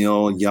next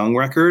Neil Young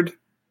record.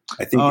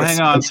 I think. Oh,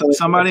 hang on. So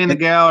somebody in the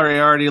gallery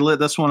already lit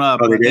this one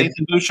up.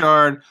 Nathan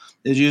Bouchard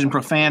is using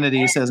profanity.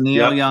 He says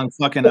Neil Young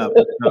fucking up.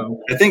 So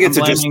I think it's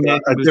just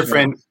a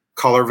different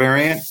color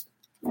variant.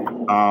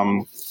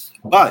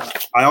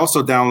 But I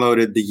also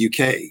downloaded the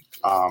UK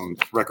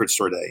Record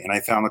Store Day, and I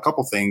found a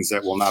couple things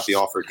that will not be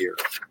offered here.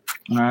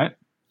 All right.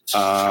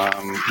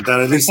 That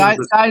at least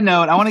side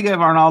note, I want to give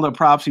Arnaldo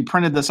props. He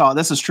printed this all.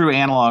 This is true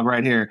analog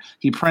right here.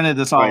 He printed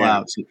this all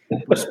out. So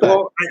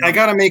well, I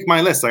got to make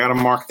my list. I got to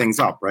mark things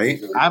up,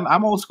 right?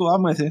 I'm old school.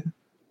 I'm with you.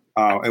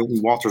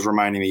 Walter's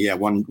reminding me. Yeah,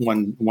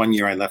 one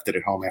year I left it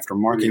at home after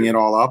marking it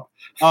all up.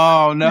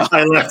 Oh no!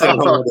 I left it at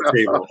home at the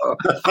table.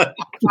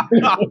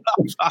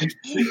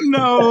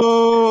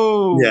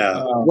 No.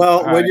 Yeah.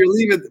 Well, when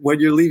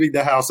you're leaving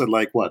the house at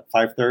like what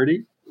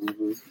 5:30.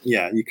 Mm-hmm.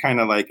 Yeah, you kind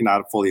of like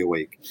not fully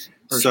awake.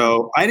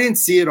 So I didn't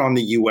see it on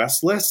the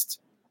U.S. list.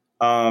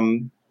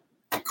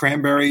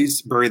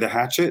 Cranberries' "Bury the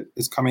Hatchet"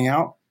 is coming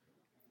out.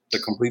 The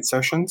complete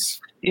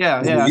sessions. Yeah,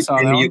 I saw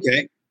that in the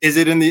UK. Is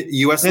it in the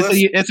U.S. list?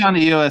 It's on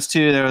the U.S.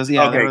 too. There was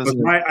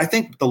I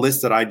think the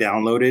list that I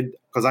downloaded,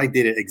 because I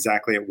did it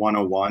exactly at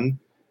 101,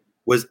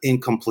 was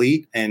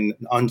incomplete and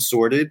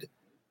unsorted.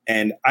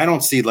 And I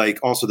don't see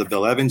also the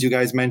Bill Evans you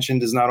guys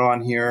mentioned is not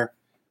on here.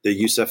 The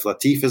Yusef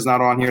Lateef is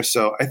not on here.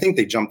 So I think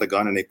they jumped the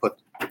gun and they put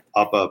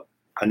up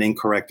an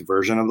incorrect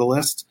version of the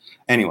list.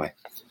 Anyway,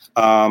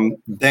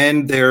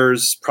 then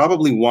there's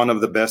probably one of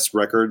the best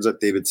records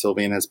that David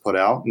Sylvian has put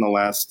out in the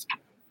last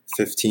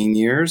 15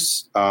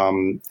 years.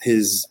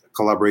 His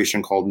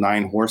collaboration called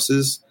Nine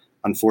Horses.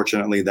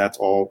 Unfortunately, that's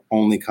all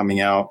only coming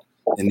out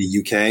in the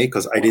UK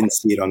because I didn't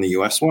see it on the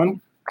US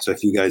one. So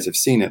if you guys have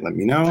seen it, let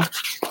me know.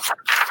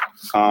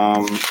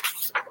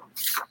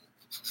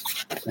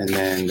 And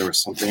then there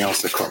was something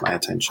else that caught my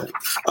attention.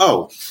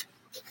 Oh,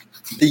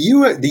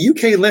 the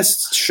UK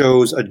list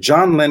shows a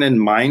John Lennon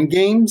Mind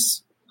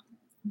Games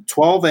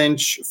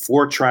 12-inch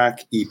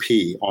 4-track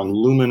EP on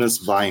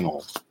luminous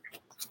vinyl.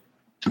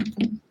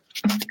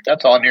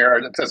 That's on here.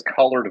 It says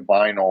colored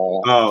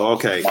vinyl. Oh,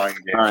 okay. Mind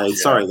Games. All right.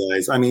 Sorry,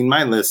 guys. I mean,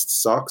 my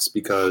list sucks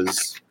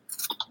because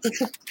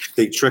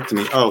they tricked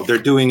me. Oh, they're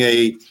doing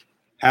a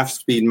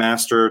half-speed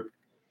master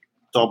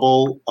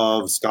double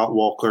of Scott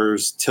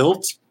Walker's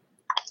Tilt.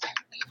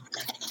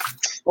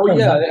 Oh,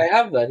 yeah, I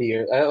have that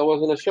here. I was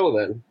on a show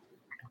then.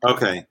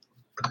 Okay.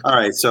 All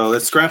right, so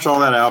let's scratch all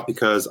that out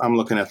because I'm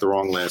looking at the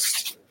wrong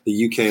list.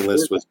 The UK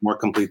list was more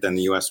complete than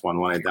the US one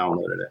when I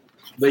downloaded it.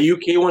 The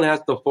UK one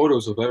has the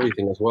photos of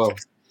everything as well,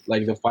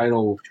 like the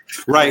final.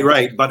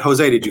 Right. But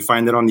Jose, did you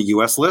find it on the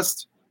US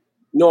list?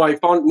 No, I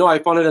found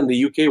it in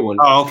the UK one.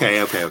 Oh,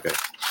 okay.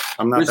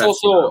 I'm not. There's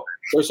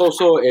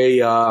also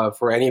a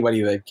for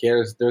anybody that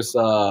cares. There's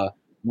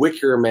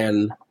Wicker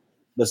Man,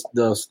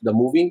 the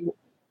movie.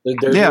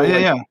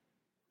 Yeah.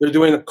 They're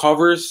doing the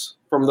covers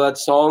from that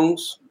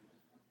songs,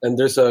 and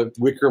there's a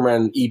Wicker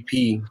Man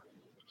EP.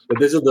 But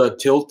this is the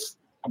Tilt,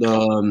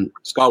 the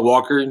Scott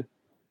Walker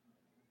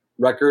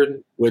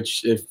record.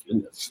 Which, if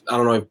I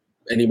don't know if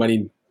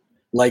anybody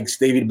likes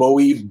David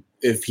Bowie,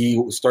 if he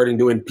was starting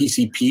doing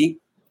PCP,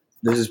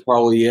 this is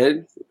probably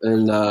it.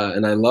 And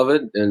I love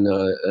it. And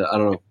I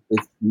don't know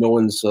if no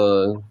one's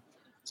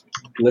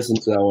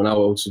listened to that one. I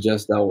would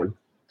suggest that one.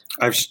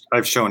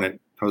 I've shown it,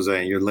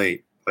 Jose. You're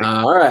late.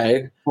 All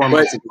right.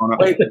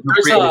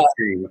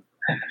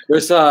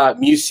 There's a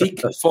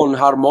Musik von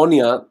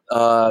Harmonia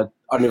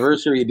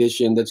anniversary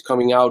edition that's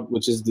coming out,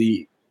 which is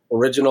the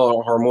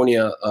original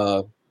Harmonia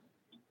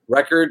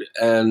record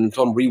and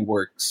some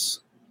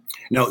reworks.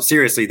 No,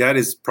 seriously, that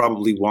is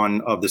probably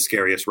one of the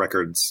scariest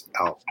records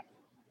out.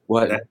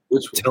 What?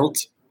 Which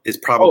Tilt is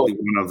probably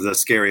one of the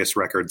scariest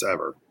records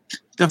ever.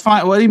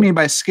 Define. What do you mean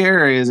by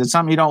scary? Is it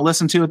something you don't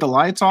listen to with the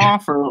lights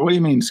off, or what do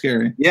you mean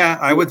scary? Yeah,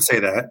 I would say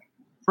that.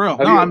 For real?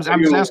 No, I'm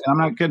just asking. I'm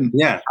not kidding.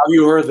 Yeah. Have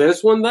you heard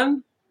this one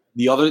then?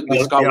 The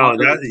Scott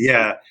Walker?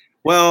 Yeah.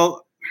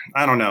 Well,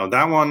 I don't know.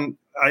 That one,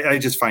 I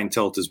just find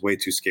Tilt is way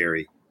too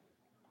scary.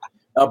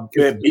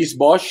 Beast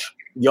Bosch,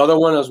 the other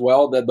one as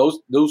well. That those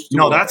two.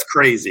 No, that's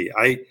crazy.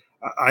 I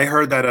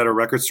heard that at a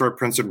record store,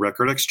 Princeton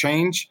Record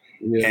Exchange,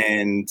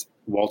 and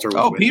Walter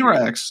was with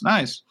P-Rex.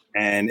 Nice.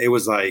 And it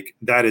was like,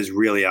 that is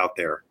really out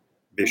there.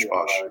 Bish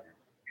Bosch.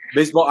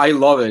 Baseball, I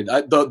love it.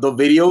 The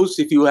videos,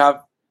 if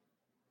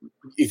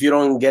you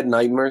don't get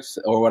nightmares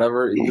or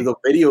whatever, the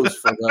videos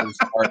for them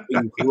are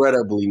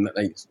incredibly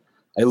nice.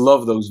 I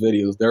love those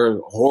videos. They're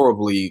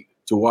horribly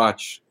to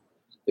watch.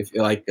 If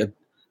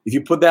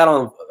you put that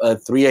on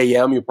at 3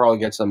 a.m., you probably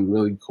get some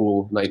really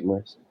cool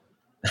nightmares.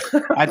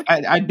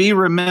 I'd be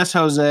remiss,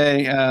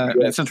 Jose,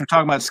 since we're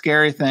talking about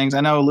scary things.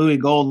 I know Louis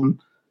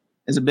Golden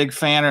is a big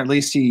fan, or at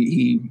least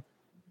he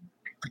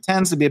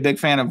pretends to be a big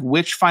fan of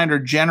Witchfinder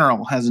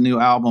General. Has a new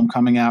album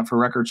coming out for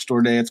Record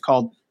Store Day. It's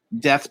called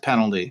Death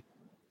Penalty.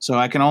 So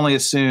I can only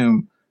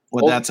assume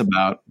what that's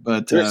about.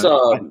 But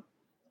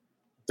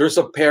there's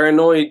a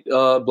Paranoid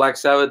Black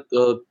Sabbath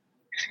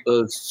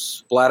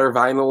splatter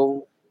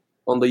vinyl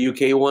on the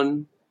UK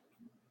one.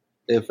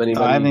 If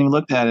anybody, I haven't even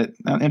looked at it.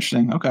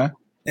 Interesting. Okay.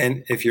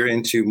 And if you're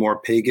into more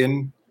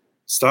pagan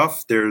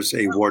stuff, there's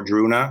a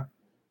Wardruna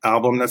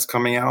album that's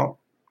coming out.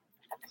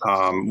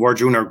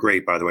 Wardruna are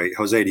great, by the way.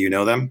 Jose, do you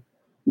know them?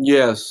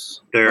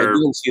 Yes. I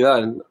didn't see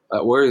that.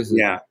 Where is it?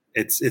 Yeah,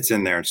 it's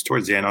in there. It's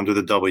towards the end under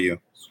the W.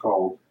 It's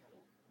called.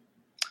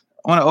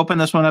 I want to open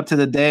this one up to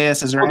the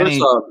dais. Is there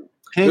any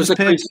pigs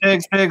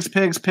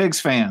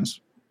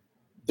fans?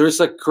 There's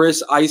a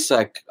Chris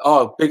Isaak.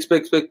 Oh, pigs.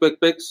 That's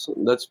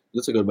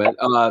a good band.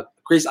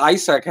 Chris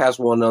Isaak has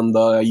one on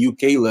the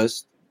UK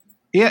list.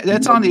 Yeah,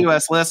 that's on the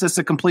US list. It's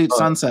the Complete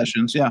Sun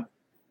Sessions. Yeah.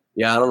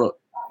 Yeah, I don't know.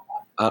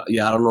 I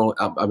don't know.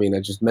 I mean, I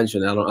just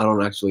mentioned it. I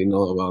don't actually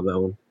know about that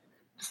one.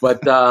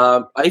 But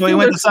I think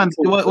went to Sun.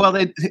 Well,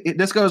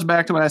 this goes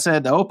back to what I said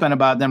at the open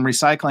about them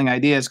recycling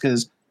ideas,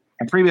 because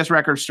a previous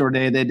Record Store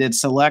Day they did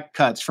select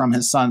cuts from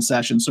his Sun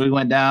session. So we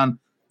went down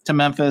to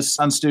Memphis,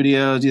 Sun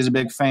Studios. He's a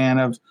big fan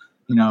of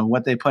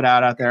what they put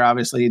out there.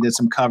 Obviously, he did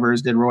some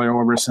covers. Did Roy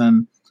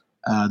Orbison,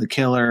 The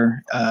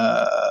Killer,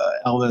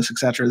 Elvis,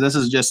 etc. This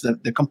is just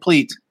the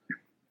complete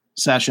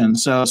session.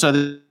 So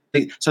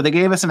they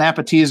gave us an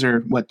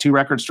appetizer 2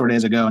 Record Store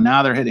Days ago.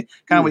 Now they're hitting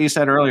kind of what you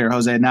said earlier,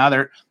 Jose. Now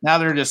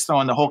they're just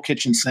throwing the whole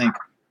kitchen sink.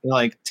 They're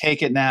like,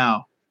 take it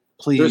now,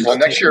 please. Well,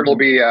 next year it'll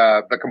be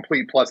the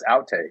complete plus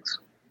outtakes.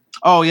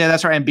 Oh yeah,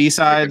 that's right. And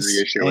B-sides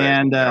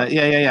and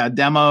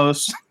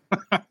demos.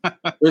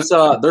 There's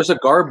a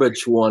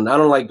garbage one. I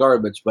don't like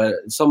garbage, but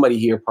somebody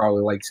here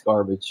probably likes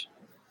garbage.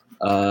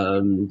 They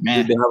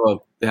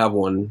have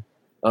one.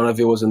 I don't know if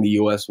it was in the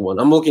US one.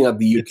 I'm looking at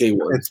the UK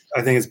one.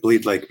 I think it's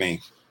Bleed Like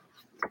Me.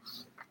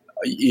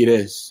 It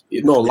is.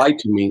 No, Lie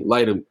to Me.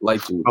 Lie to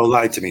Me. Oh,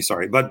 Lie to Me.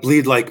 Sorry, but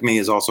Bleed Like Me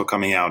is also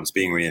coming out. It's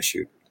being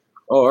reissued.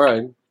 Oh, all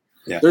right.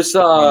 Yeah. There's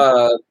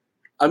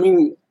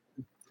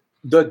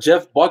the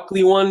Jeff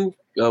Buckley one.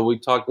 We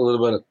talked a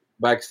little bit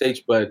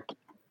backstage, but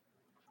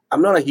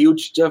I'm not a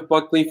huge Jeff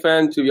Buckley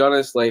fan, to be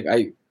honest. Like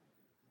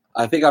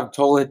I think I've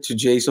told it to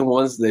Jason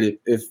once that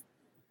if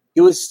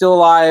he was still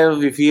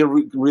alive, if he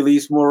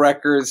released more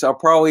records, I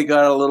probably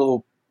got a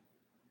little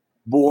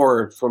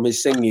bored from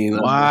his singing.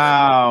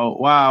 Wow!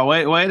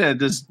 Wait to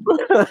just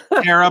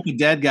tear up a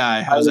dead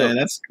guy, Jose.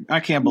 I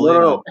can't believe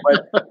it.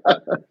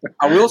 But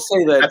I will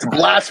say that's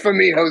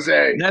blasphemy,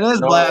 Jose. That is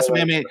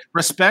blasphemy.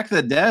 Respect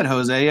the dead,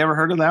 Jose. You ever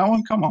heard of that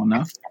one? Come on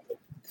now.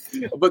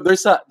 But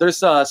there's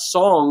a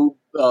song,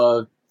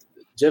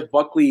 Jeff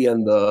Buckley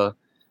and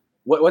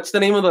what's the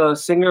name of the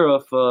singer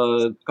of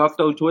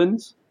Cocteau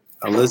Twins?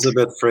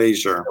 Elizabeth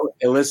Fraser.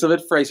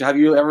 Elizabeth Fraser. Have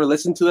you ever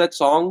listened to that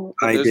song?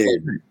 I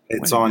did.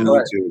 It's on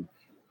YouTube.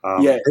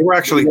 They were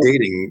actually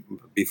dating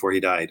before he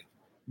died.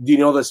 Do you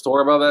know the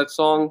story about that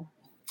song?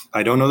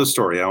 I don't know the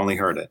story. I only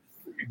heard it.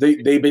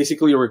 They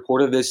basically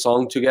recorded this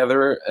song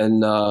together,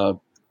 and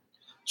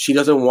she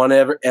doesn't want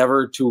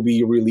ever to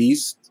be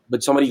released,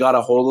 but somebody got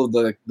a hold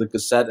of the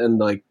cassette and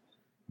like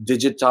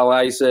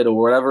digitalize it or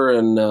whatever,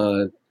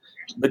 and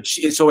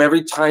so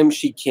every time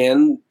she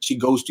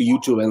goes to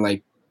YouTube and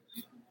like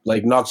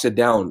knocks it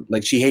down.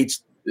 Like she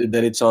hates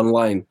that it's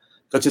online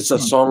because it's a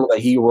song that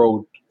he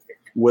wrote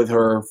with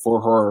her for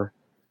her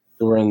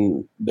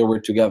when they were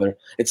together.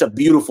 It's a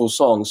beautiful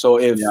song. So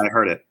I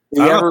heard it.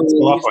 I don't know if it's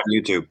still up on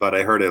YouTube, but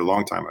I heard it a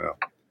long time ago.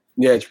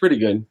 Yeah, it's pretty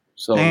good.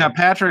 So hang on,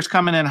 Patrick's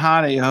coming in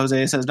hot at you, Jose.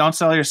 He says, "Don't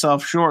sell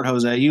yourself short,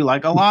 Jose. You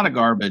like a lot of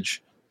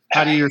garbage."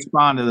 How do you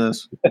respond to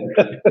this?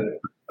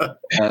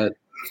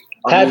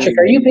 Patrick,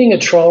 are you being a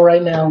troll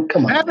right now?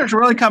 Come on. Patrick's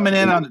really coming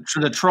in on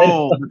the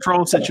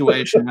troll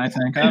situation, I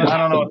think. I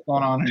don't know what's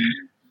going on here.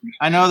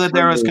 I know that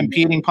there was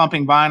competing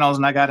pumping vinyls,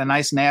 and I got a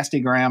nice nasty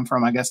gram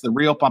from, I guess, the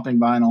real pumping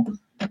vinyl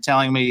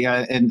telling me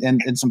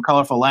in some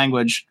colorful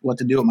language what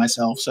to do with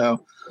myself.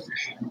 So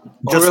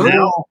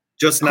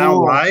just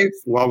now live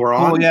while we're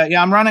on? Cool.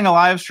 Yeah, I'm running a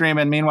live stream,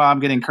 and meanwhile I'm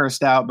getting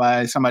cursed out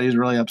by somebody who's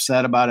really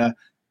upset about a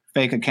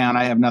fake account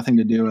I have nothing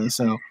to do with.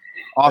 So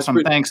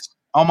awesome. Thanks.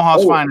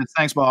 Omaha's finest.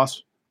 Thanks,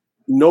 boss.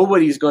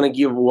 Nobody's going to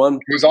give one.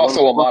 Who's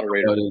also a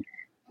moderator.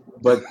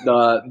 But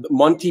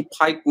Monty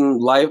Python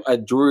live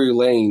at Drury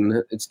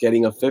Lane, it's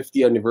getting a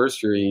 50th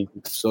anniversary.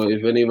 So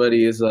if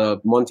anybody is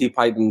a Monty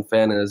Python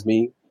fan as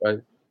me, right?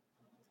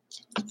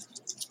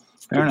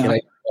 Fair enough.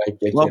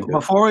 Well,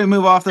 before we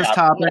move off this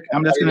topic,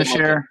 I'm just going to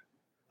share.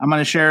 I'm going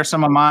to share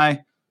some of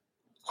my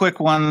quick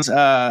ones.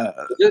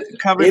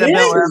 Covered the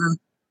Bill Evans.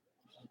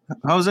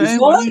 Jose?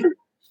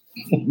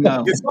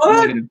 No.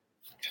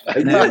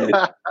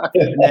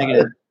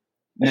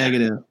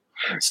 Negative.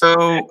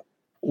 So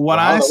what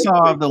I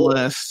saw of the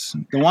list,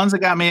 the ones that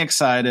got me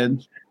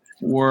excited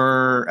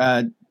were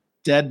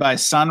Dead by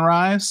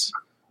Sunrise,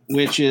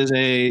 which is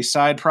a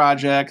side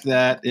project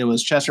that it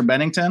was Chester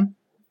Bennington,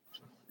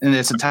 and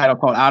it's a title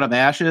called Out of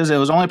Ashes. It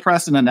was only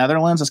pressed in the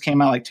Netherlands. This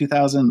came out like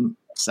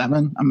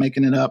 2007. I'm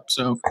making it up,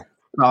 so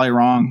probably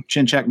wrong.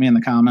 Chin check me in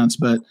the comments,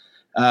 but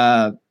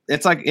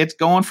it's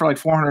going for like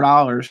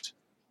 $400.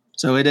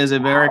 So it is a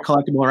very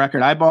collectible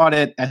record. I bought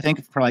it, I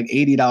think, for like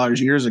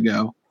 $80 years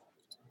ago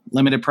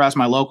limited press.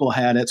 My local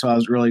had it, so I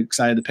was really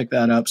excited to pick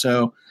that up.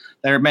 So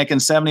they're making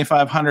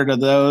 7,500 of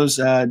those.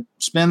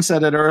 Spin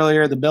said it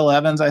earlier, the Bill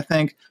Evans, I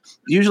think.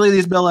 Usually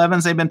these Bill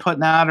Evans they've been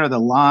putting out are the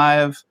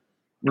live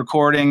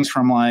recordings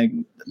from like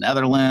the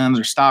Netherlands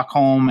or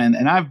Stockholm.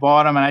 And I've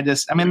bought them, and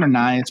they're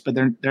nice, but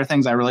they're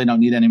things I really don't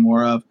need any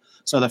more of.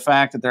 So the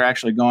fact that they're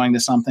actually going to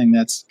something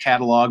that's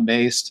catalog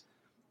based,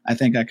 I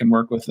think I can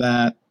work with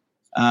that.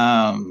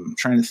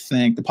 Trying to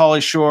think. The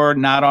Pauly Shore,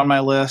 not on my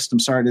list. I'm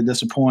sorry to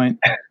disappoint.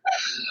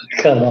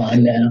 Come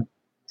on now.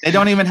 They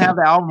don't even have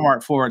the album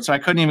art for it, so I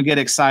couldn't even get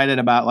excited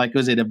about, like,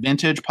 was it a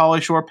vintage Pauly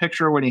Shore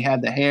picture when he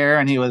had the hair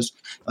and he was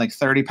like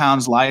 30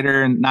 pounds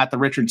lighter, and not the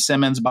Richard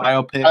Simmons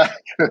biopic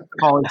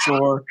Pauly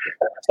Shore.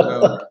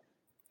 So,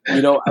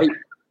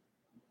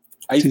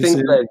 I think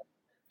that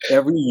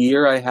every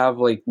year I have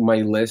like my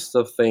list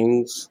of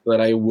things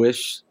that I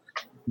wish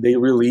they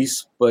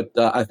release, but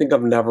I think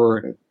I've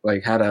never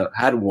like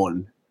had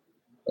one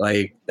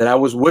like that I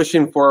was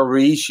wishing for a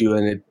reissue,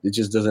 and it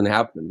just doesn't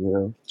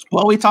happen.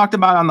 Well, we talked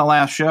about on the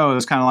last show. It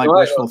was kind of like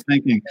wishful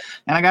thinking,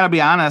 and I got to be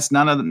honest,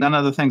 none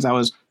of the things I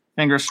was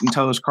fingers and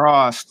toes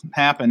crossed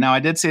happened. Now I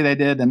did see they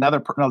did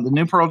the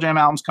new Pearl Jam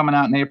album's coming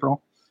out in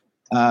April.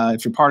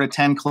 If you're part of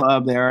 10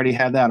 Club, they already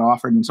had that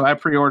offered, and so I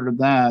pre-ordered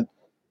that.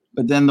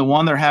 But then the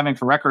one they're having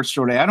for Record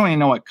Store Day, I don't even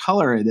know what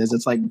color it is.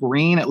 It's like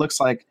green. It looks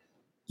like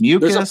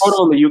mucus. There's a photo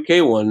on the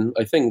UK one,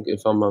 I think,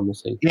 if I'm not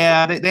mistaken.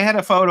 Yeah, they had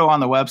a photo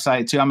on the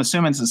website too. I'm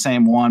assuming it's the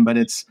same one, but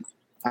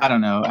I don't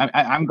know.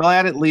 I'm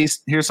glad at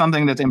least here's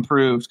something that's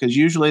improved, because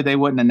usually they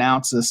wouldn't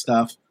announce this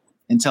stuff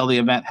until the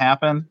event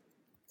happened.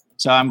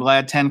 So I'm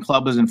glad 10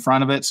 Club was in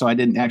front of it, so I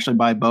didn't actually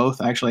buy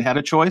both. I actually had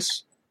a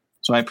choice.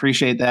 So I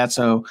appreciate that.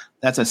 So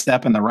that's a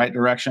step in the right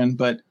direction.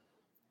 But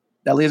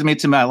that leads me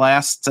to my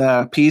last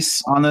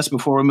piece on this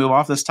before we move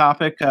off this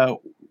topic.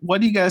 What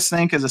do you guys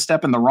think is a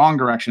step in the wrong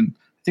direction?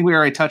 I think we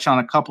already touched on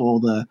a couple,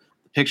 the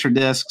picture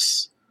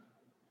discs,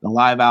 the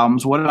live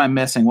albums. What am I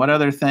missing? What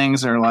other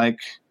things are like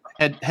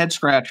head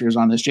scratchers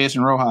on this?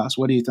 Jason Rojas,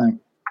 what do you think?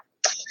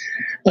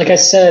 Like I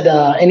said,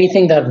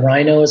 anything that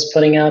Rhino is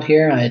putting out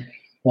here, I'd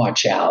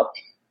watch out,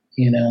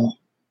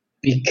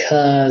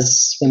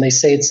 because when they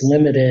say it's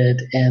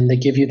limited and they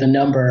give you the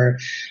number,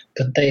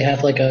 but they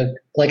have like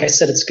I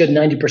said, it's a good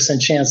 90%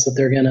 chance that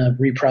they're going to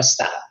repress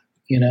that,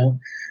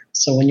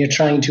 So when you're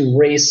trying to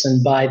race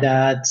and buy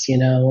that,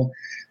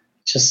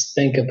 just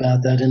think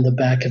about that in the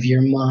back of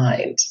your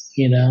mind,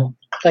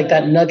 like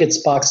that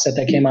Nuggets box set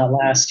that came out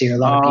last year. A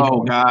lot of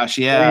people gosh,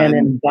 yeah. ran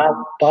and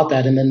bought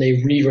that, and then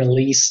they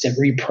re-released it,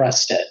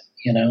 repressed it,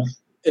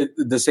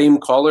 the same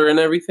color and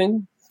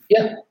everything?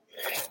 Yeah.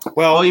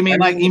 Well, you mean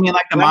like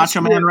the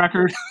Macho Man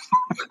record?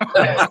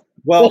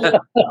 Well,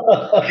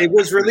 it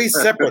was released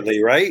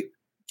separately, right?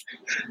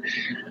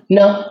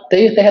 No,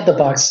 they had the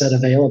box set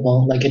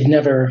available. Like, it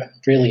never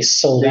really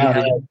sold out.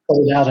 It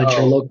sold out at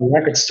your local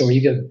record store.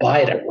 You could buy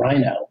it at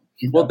Rhino.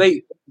 Well,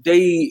 they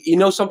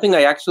something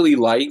I actually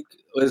like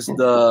is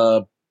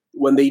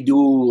when they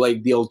do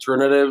like the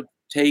alternative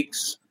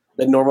takes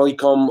that normally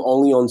come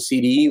only on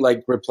CD,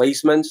 like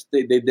replacements.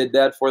 They did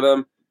that for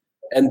them.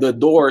 And the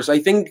Doors, I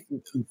think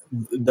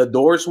the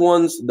Doors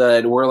ones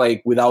that were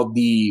like without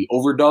the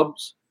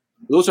overdubs,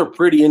 those are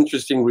pretty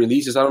interesting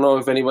releases. I don't know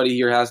if anybody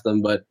here has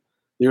them, but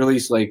they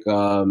released like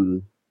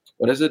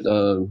what is it?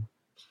 The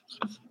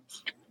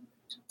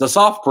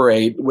Soft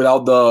Parade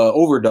without the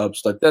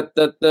overdubs. Like that.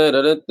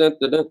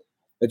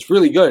 It's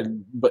really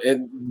good, but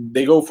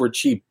they go for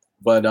cheap.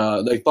 But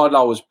they thought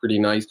that was pretty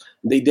nice.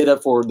 They did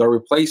it for the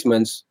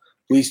replacements.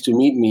 Pleased to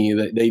Meet Me.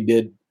 They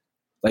did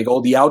like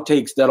all the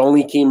outtakes that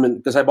only came in,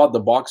 because I bought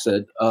the box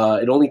set.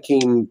 It only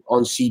came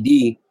on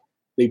CD.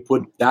 They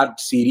put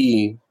that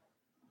CD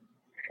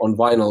on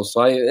vinyl,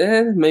 so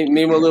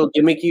maybe a little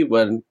gimmicky,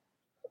 but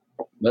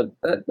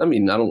I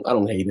mean, I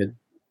don't hate it.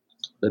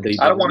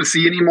 I don't want to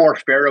see any more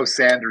Pharoah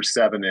Sanders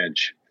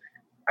 7-inch.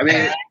 I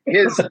mean,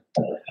 his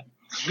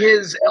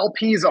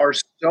LPs are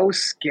so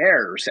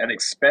scarce and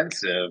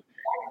expensive.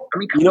 I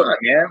mean, come on,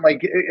 man!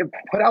 Like,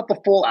 put out the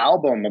full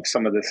album of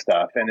some of this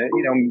stuff, and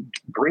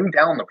bring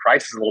down the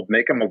prices a little,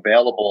 make them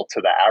available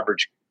to the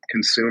average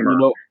consumer.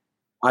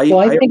 I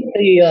think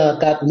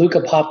that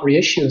Luca Pop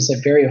reissue is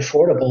like very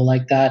affordable,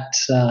 like that.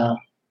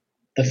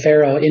 The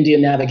Pharaoh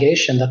Indian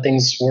Navigation, that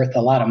thing's worth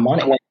a lot of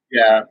money.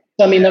 Yeah.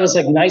 I mean, that was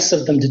like nice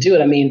of them to do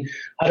it. I mean,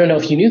 I don't know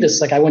if you knew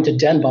this. Like, I went to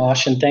Den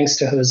Bosch, and thanks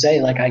to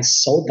Jose, like I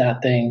sold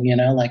that thing.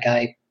 Like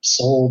I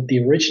sold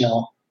the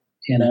original.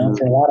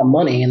 For a lot of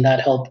money, and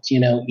that helped,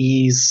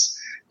 ease,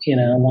 a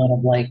lot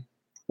of like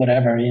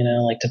whatever,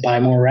 like to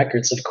buy more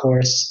records, of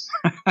course.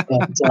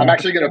 But, I'm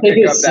actually going to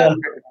pick up that.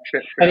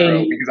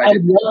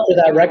 I'd love for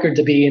that record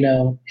to be,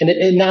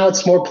 and now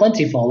it's more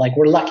plentiful. Like,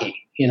 we're lucky,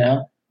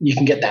 you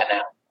can get that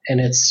now, and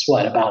it's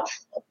about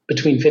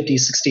between $50,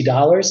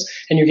 $60,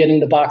 and you're getting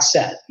the box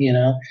set.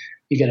 You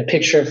get a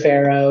picture of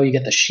Pharaoh, you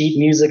get the sheet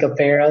music of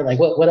Pharaoh. Like,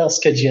 what else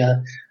could you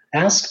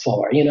ask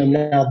for?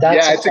 Now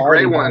that's it's a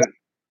great one.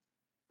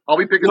 I'll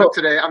be picking up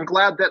today. I'm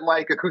glad that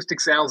like Acoustic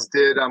Sounds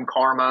did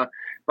Karma,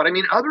 but I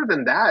mean, other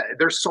than that,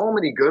 there's so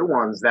many good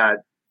ones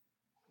that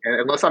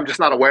unless I'm just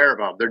not aware of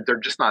them. They're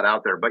just not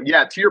out there. But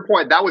yeah, to your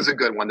point, that was a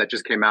good one that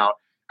just came out.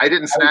 I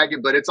didn't snag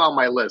it, but it's on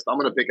my list. I'm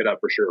going to pick it up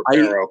for sure. I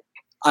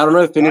don't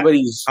know if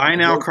anybody's. I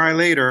now cry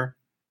later.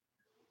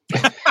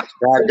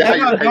 Don't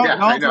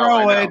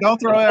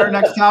throw away our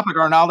next topic,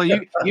 Arnaldo.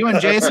 You and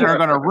Jason are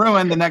going to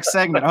ruin the next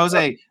segment.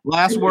 Jose,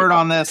 last word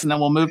on this, and then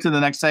we'll move to the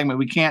next segment.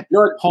 We can't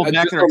hold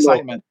back their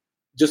excitement.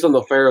 Just on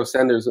the Pharaoh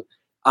Sanders,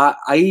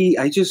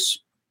 I just,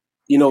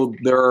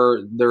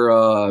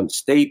 their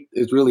state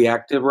is really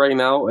active right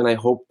now, and I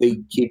hope they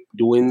keep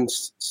doing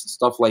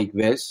stuff like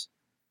this.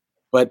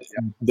 But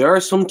there are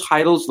some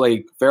titles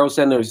like Pharaoh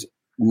Sanders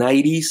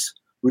 90s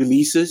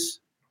releases.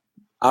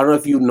 I don't know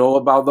if you know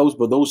about those,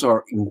 but those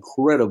are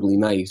incredibly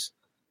nice.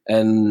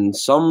 And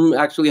some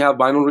actually have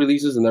vinyl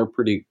releases, and they're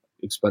pretty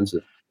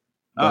expensive.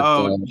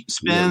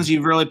 Spins,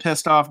 you've really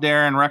pissed off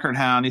Darren Record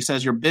Hound. He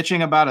says, you're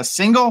bitching about a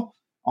single,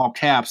 all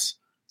caps,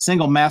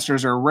 single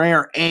masters are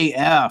rare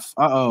AF.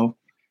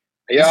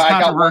 Yeah, I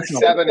got 1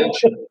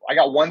 7-inch. I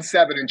got 1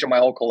 7-inch in my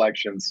whole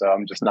collection, so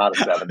I'm just not a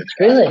 7-inch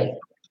guy. Really?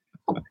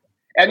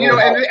 And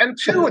and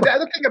two, the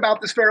other thing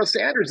about this Pharaoh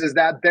Sanders is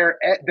that they're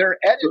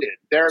edited.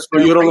 They're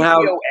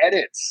radio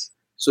edits.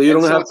 So you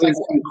don't have these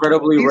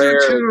incredibly rare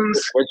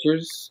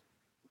pictures.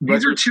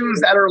 These are tunes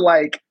that are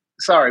like,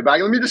 sorry, but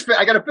let me just.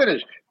 I got to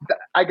finish.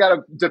 I got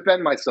to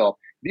defend myself.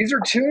 These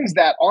are tunes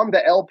that on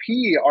the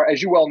LP are,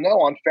 as you well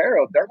know, on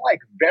Pharaoh, they're like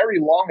very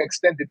long,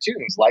 extended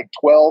tunes, like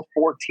 12,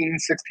 14,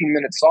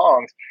 16-minute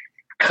songs,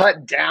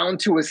 cut down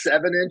to a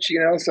 7-inch.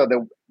 So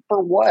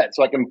for what?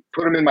 So I can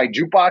put them in my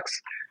jukebox.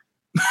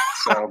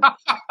 So,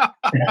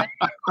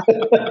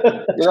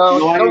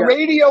 the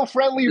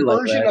radio-friendly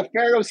version of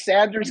Pharaoh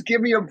Sanders.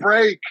 Give me a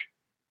break.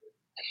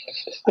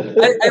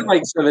 I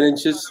like 7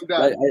 inches,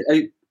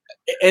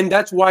 and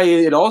that's why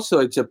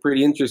it's a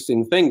pretty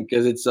interesting thing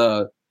because it's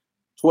a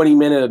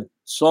 20-minute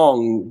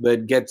song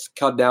that gets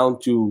cut down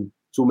to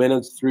 2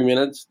 minutes, 3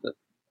 minutes.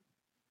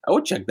 I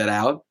would check that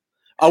out.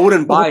 I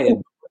wouldn't buy it.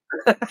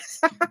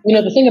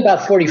 The thing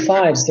about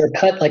 45s, they're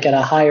cut like at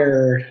a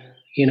higher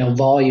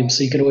volume,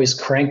 so you could always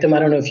crank them. I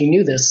don't know if you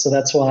knew this, so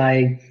that's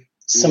why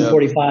some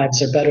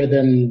 45s are better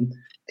than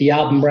the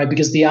album, right?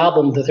 Because the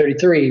album, the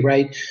 33,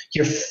 right,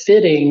 you're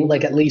fitting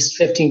like at least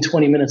 15,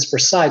 20 minutes per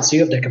side, so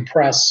you have to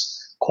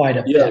compress quite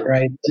a bit,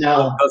 right?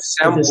 Now,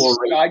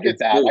 I get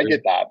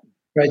that.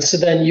 Right, so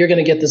then you're going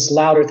to get this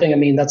louder thing. I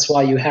mean, that's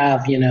why you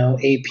have, AP,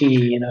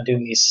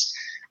 doing these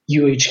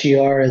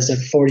UHDRs at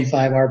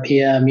 45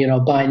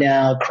 RPM, Buy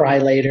Now, Cry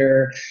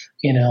Later,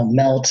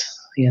 Melt.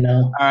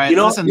 All right,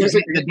 listen,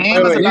 music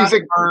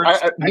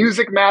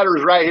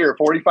matters right here.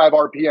 45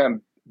 RPM,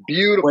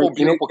 beautiful.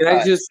 Can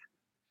I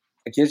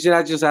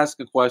just ask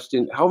a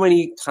question? How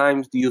many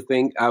times do you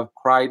think I've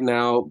cried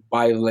now,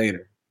 buy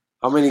later?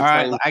 How many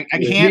times? I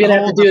can't. You're gonna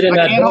have to do it in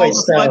that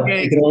voice, though. All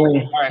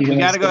right, we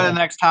got to go to the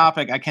next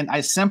topic.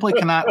 I simply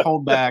cannot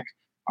hold back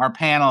our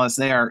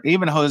panelists.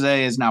 Even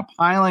Jose is now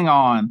piling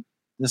on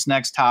this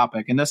next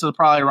topic, and this will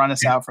probably run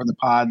us out for the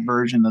pod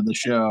version of the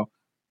show.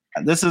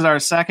 This is our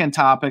second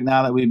topic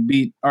now that we've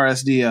beat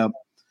RSD up.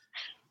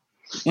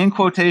 In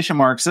quotation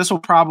marks, this will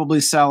probably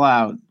sell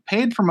out.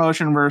 Paid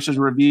promotion versus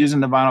reviews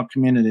in the vinyl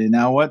community.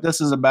 Now, what this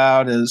is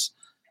about is,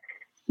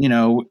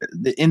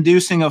 the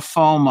inducing of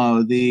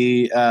FOMO,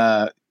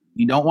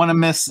 you don't want to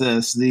miss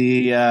this,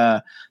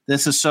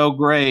 this is so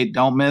great,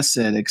 don't miss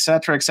it, et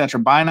cetera, et cetera.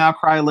 Buy now,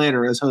 cry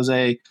later, as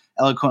Jose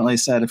eloquently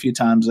said a few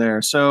times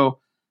there. So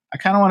I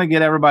kind of want to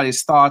get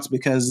everybody's thoughts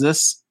because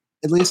this,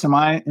 at least in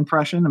my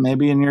impression, and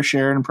maybe in your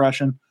shared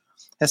impression,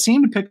 has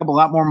seemed to pick up a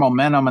lot more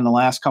momentum in the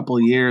last couple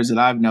of years that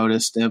I've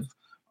noticed of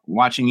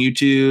watching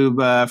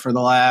YouTube for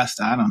the last,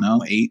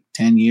 8-10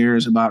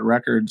 years about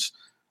records.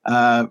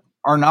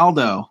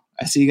 Arnaldo,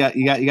 I see you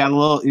got a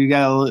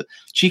little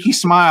cheeky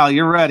smile.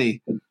 You're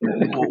ready.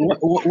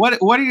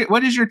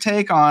 What is your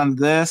take on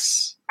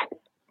this?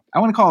 I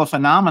wouldn't call it a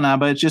phenomena,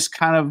 but it's just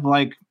kind of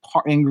like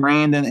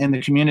ingrained in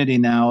the community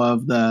now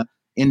of the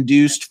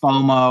induced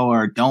FOMO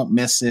or don't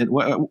miss it.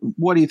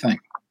 What do you think?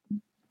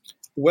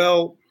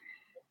 Well,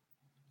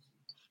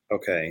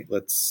 okay,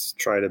 let's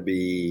try to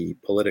be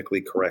politically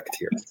correct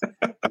here.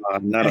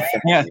 Not a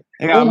fan.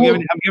 I'm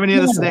giving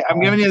you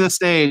the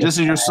stage. This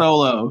is your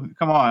solo.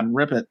 Come on,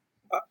 rip it.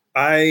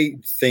 I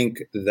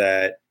think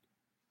that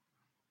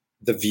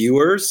the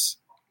viewers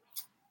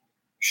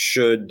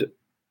should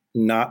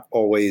not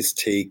always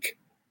take,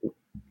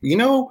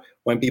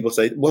 when people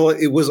say, well,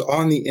 it was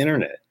on the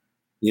internet,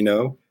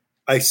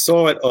 I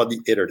saw it on the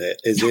internet,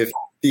 as if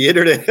the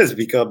internet has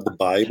become the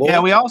Bible.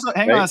 Yeah, we also,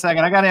 hang on a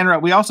second, I got to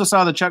interrupt. We also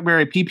saw the Chuck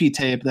Berry PP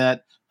tape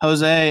that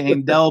Jose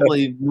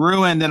indelibly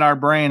ruined in our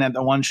brain at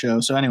the one show.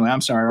 So anyway,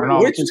 I'm sorry.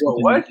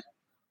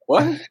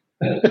 What?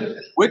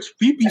 Which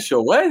PP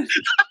show? What?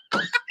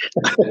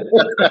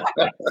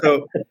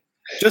 So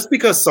just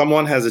because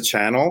someone has a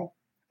channel,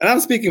 and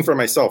I'm speaking for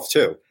myself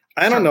too,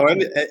 I don't know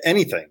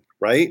anything,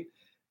 right?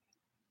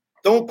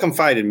 Don't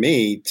confide in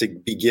me to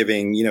be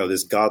giving,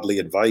 this godly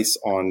advice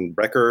on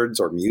records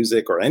or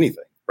music or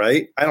anything,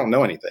 right? I don't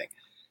know anything.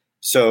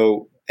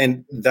 So,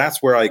 and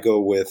that's where I go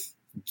with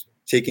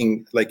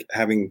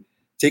having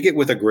take it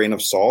with a grain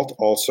of salt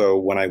also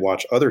when I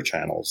watch other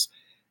channels.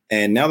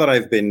 And now that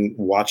I've been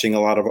watching a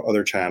lot of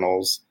other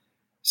channels,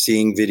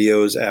 seeing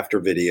videos after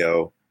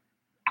video,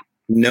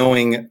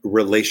 knowing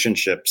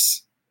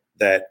relationships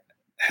that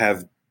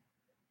have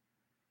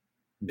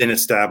been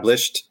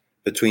established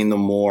between the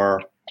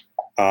more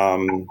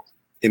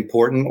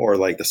important or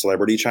like the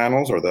celebrity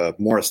channels or the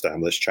more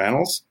established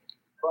channels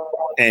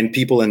and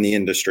people in the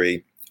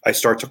industry, I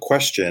start to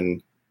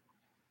question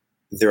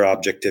their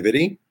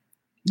objectivity.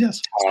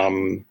 Yes.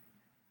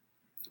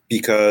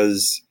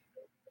 Because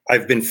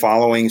I've been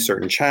following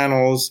certain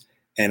channels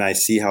and I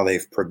see how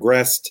they've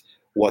progressed,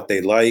 what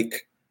they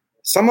like.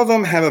 Some of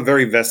them have a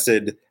very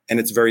vested and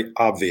it's very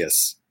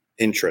obvious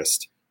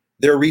interest.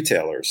 They're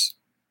retailers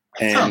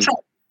and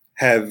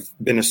have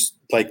been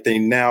like they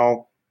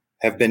now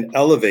have been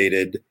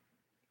elevated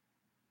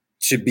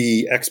to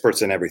be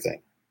experts in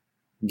everything.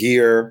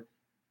 Gear,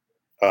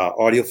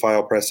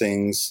 audiophile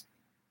pressings,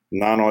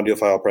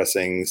 non-audiophile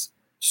pressings.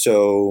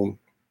 So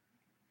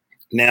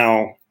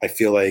now I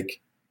feel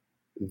like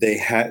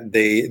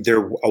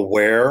they're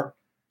aware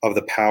of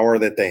the power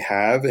that they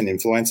have in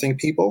influencing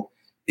people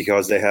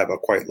because they have a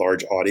quite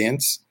large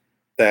audience,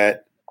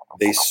 that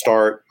they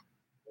start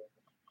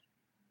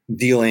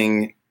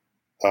dealing,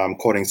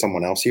 quoting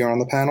someone else here on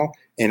the panel,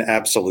 in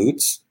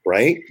absolutes,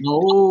 right?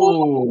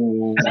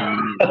 Oh,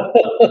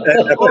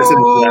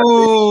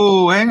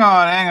 hang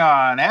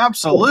on.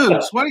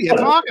 Absolutes. What are you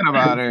talking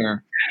about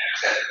here?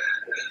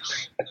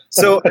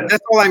 So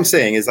that's all I'm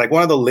saying is like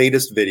one of the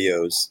latest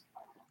videos.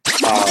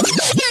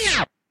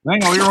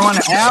 Hang on, we were on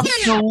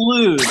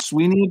absolutes.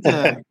 We need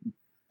to.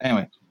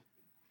 Anyway.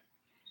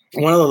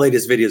 One of the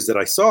latest videos that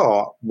I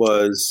saw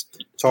was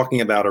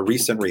talking about a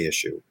recent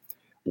reissue,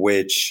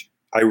 which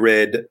I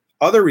read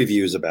other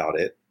reviews about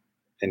it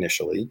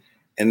initially,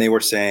 and they were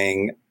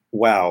saying,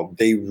 wow,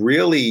 they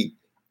really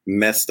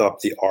messed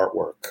up the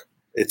artwork.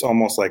 It's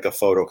almost like a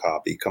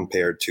photocopy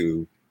compared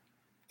to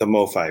the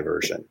MoFi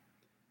version.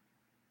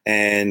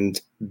 And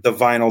the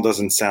vinyl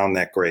doesn't sound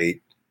that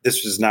great.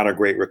 This was not a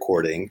great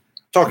recording.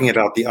 Talking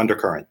about the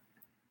Undercurrent.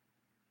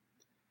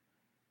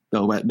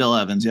 Bill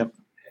Evans, yep.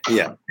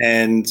 Yeah,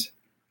 and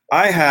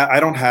I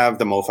don't have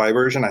the MoFi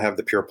version. I have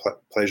the Pure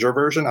Pleasure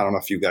version. I don't know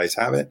if you guys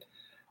have it.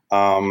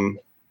 And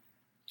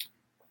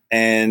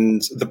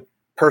the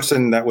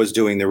person that was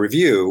doing the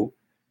review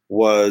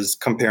was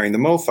comparing the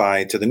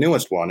MoFi to the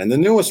newest one. And the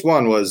newest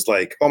one was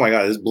like, oh my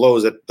God, this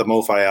blows the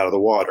MoFi out of the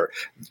water.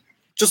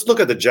 Just look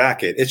at the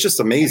jacket. It's just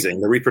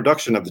amazing, the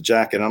reproduction of the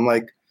jacket. I'm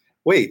like,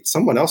 wait,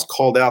 someone else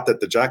called out that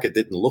the jacket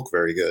didn't look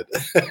very good.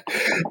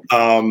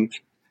 And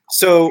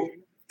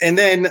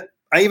then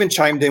I even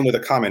chimed in with a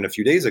comment a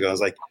few days ago. I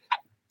was like,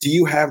 do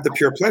you have the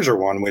Pure Pleasure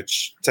one,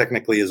 which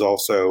technically is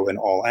also an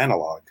all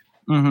analog?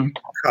 Mm-hmm.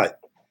 Cut.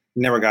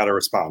 Never got a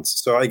response.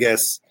 So I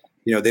guess,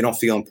 they don't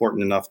feel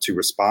important enough to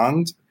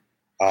respond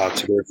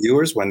to their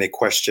viewers when they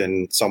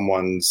question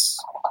someone's,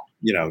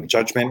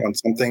 judgment on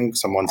something,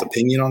 someone's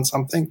opinion on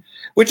something,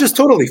 which is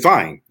totally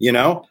fine,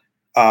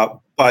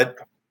 but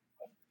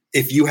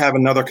if you have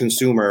another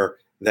consumer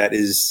that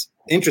is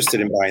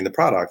interested in buying the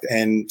product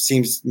and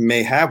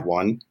may have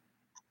one,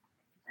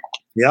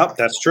 yep,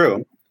 that's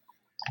true.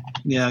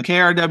 Yeah,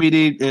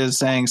 KRWD is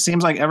saying,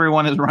 seems like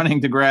everyone is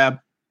running to grab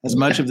as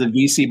much of the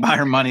VC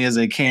buyer money as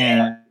they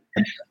can.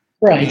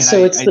 Right, it's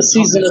the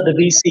season of the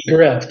VC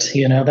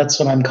grift, that's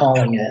what I'm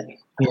calling it,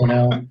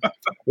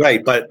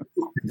 Right, but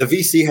the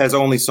VC has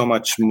only so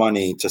much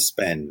money to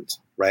spend,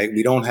 right?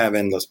 We don't have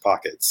endless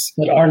pockets.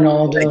 But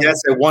Arnold, I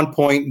guess at one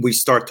point we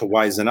start to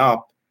wisen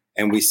up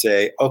and we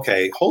say,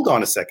 okay, hold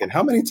on a second.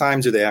 How many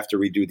times do they have to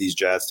redo these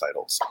jazz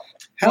titles?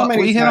 How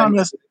many we hit times? On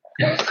this.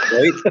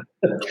 Right?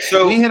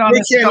 So we hit on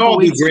they can't all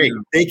be great.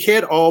 They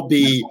can't all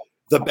be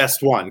the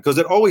best one, because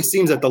it always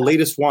seems that the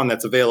latest one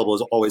that's available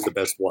is always the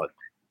best one.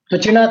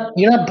 But you're not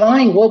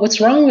buying.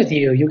 What's wrong with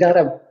you? You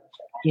gotta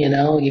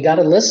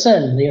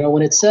listen.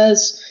 When it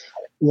says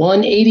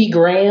 180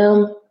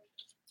 gram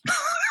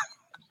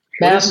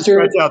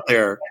mastered out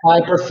there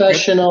by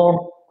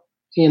professional,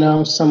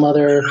 some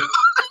other.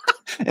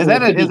 Is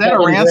that a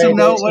ransom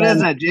note? What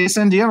is that,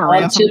 Jason? Do you have a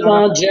ransom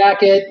note?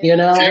 Jacket,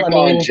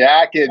 Tip-on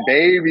jacket,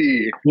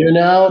 baby.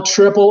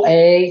 Triple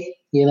A,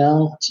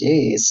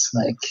 geez,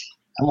 like,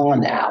 come on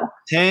now.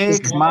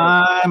 Take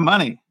my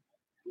money.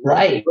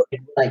 Right.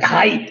 Like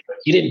hype.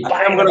 You didn't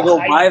buy it. I'm going to go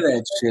buy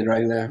that shit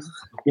right now.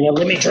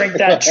 Let me drink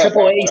that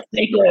triple A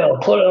snake oil.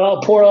 Pour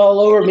it all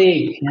over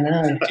me.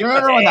 Do you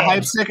remember when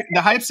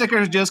the hype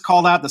stickers just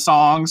called out the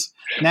songs?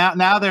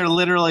 Now they're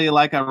literally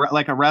like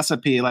a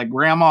recipe, like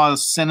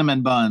grandma's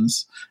cinnamon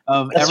buns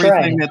of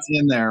everything that's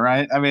in there,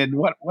 right? I mean,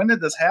 when did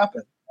this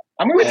happen?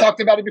 I mean, we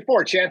talked about it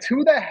before, Chance.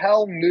 Who the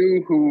hell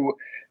knew who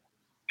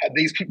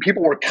these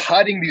people were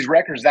cutting these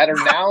records that are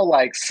now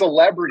like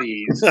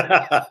celebrities,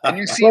 and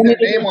you see their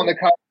name on the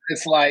cover?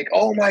 It's like,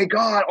 oh my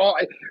God,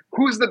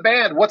 who's the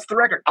band? What's the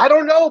record? I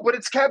don't know, but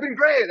it's Kevin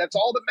Gray. That's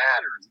all that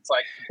matters. It's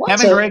like,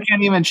 Kevin Gray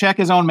can't even check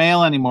his own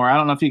mail anymore. I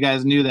don't know if you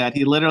guys knew that.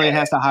 He literally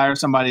has to hire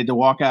somebody to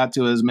walk out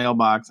to his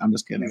mailbox. I'm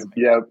just kidding.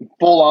 Yeah,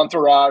 full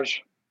entourage.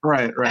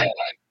 Right.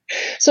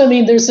 So, I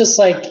mean, there's this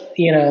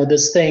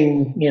this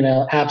thing,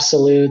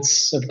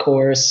 absolutes, of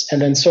course,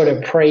 and then sort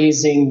of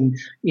praising,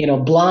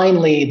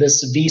 blindly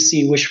this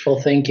VC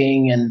wishful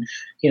thinking and,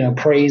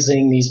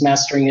 praising these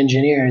mastering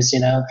engineers,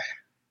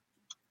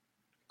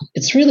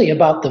 It's really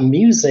about the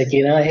music,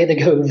 I hate to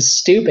go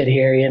stupid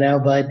here,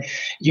 but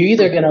you're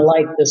either going to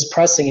like this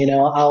pressing,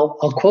 I'll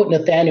quote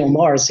Nathaniel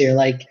Mars here,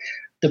 like,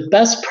 the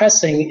best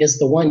pressing is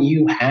the one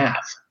you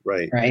have.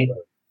 Right.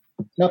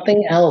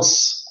 Nothing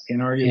else.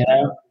 Can't argue.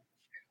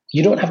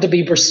 You don't have to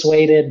be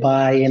persuaded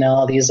by,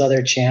 all these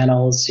other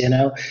channels,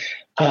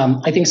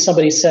 I think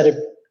somebody said it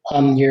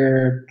on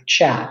your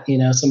chat,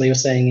 somebody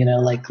was saying,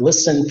 like,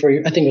 listen for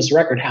I think it was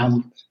Record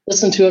Hound,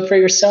 listen to it for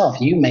yourself.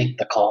 You make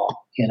the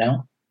call,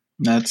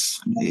 That's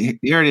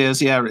here it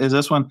is. Yeah. Is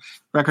this one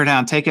Record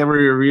Hound? Take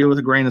every review with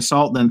a grain of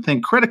salt, then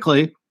think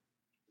critically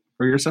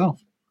for yourself.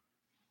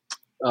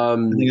 I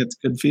think it's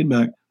good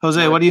feedback.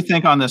 Jose, what do you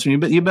think on this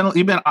one? You've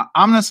been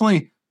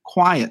ominously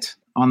quiet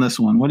on this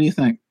one. What do you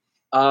think?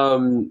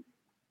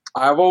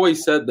 I've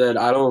always said that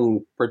I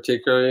don't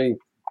particularly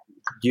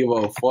give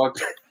a fuck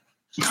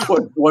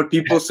what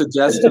people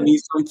suggest to me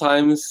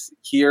sometimes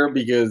here,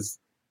 because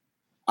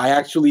I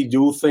actually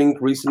do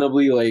think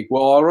reasonably, like,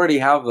 well, I already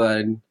have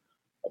that.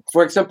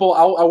 For example,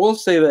 I will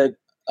say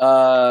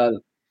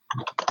that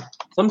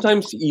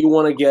sometimes you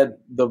want to get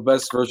the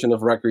best version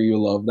of record you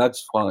love.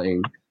 That's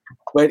fine.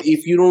 But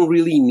if you don't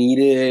really need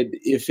it,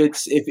 if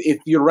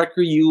your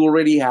record you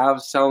already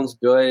have sounds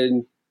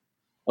good,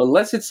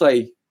 unless it's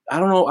like, I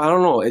don't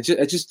know. I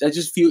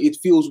just feel it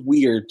feels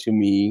weird to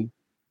me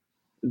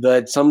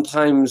that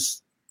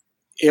sometimes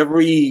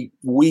every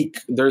week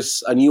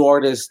there's a new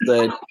artist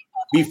that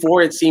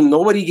before it seemed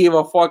nobody gave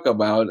a fuck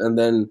about, and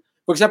then,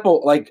 for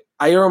example, like,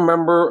 I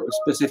remember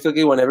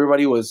specifically when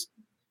everybody was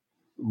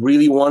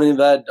really wanting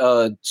that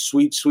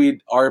sweet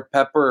Art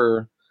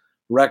Pepper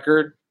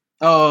record.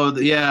 Oh,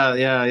 yeah.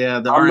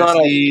 The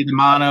RSD, the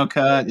mono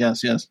cut.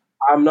 Yes.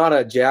 I'm not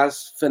a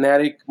jazz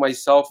fanatic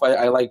myself.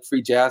 I like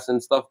free jazz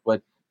and stuff,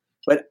 but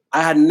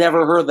I had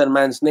never heard that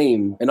man's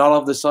name, and all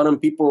of a sudden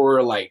people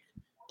were like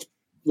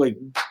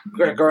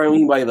grabbing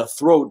me by the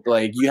throat,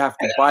 like, you have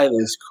to buy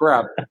this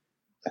crap.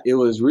 It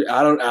was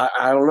I don't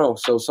know.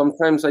 So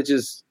sometimes I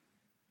just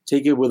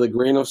take it with a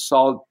grain of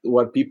salt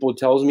what people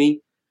tells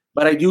me,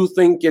 but I do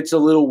think it's a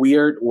little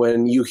weird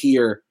when you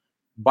hear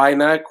buy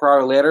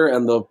Nightcrawler later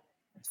and the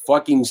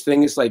fucking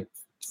thing is like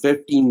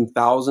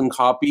 15,000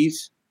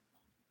 copies.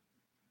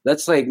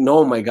 That's like,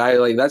 no, my guy,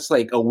 like, that's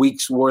like a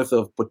week's worth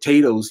of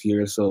potatoes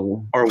here.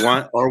 So or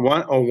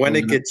when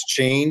it gets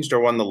changed,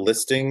 or when the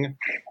listing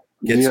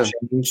gets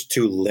changed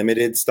to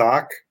limited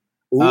stock.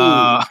 Ooh,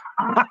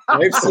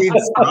 I've seen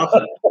stuff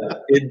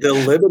in the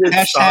limited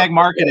hashtag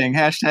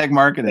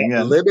marketing.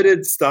 Yeah.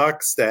 Limited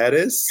stock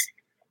status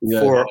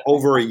for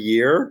over a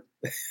year.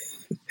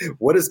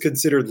 What is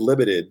considered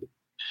limited?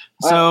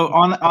 So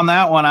on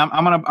that one,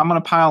 I'm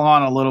gonna pile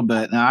on a little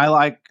bit. Now, I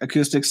like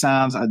Acoustic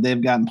Sounds.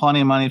 They've gotten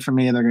plenty of money from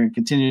me. They're going to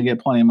continue to get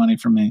plenty of money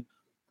from me.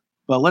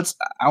 But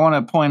I want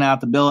to point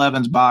out the Bill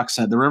Evans box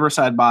set, the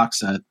Riverside box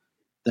set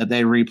that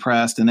they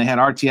repressed, and they had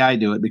RTI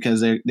do it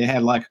because they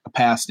had like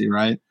capacity,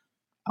 right?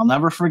 I'll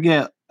never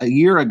forget a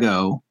year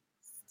ago,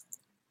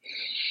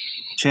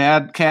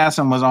 Chad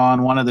Kassem was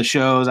on one of the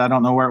shows. I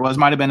don't know where it was.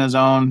 Might have been his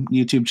own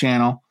YouTube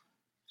channel.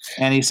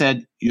 And he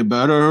said, "You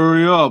better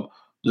hurry up.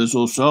 This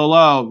will sell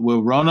out. We're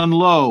running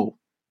low."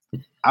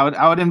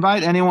 I would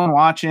invite anyone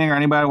watching or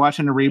anybody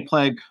watching the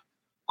replay,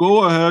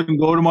 go ahead and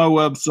go to my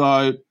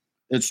website.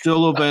 It's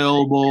still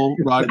available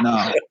right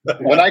now.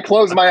 When I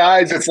close my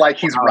eyes, it's like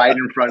he's right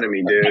in front of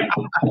me, dude.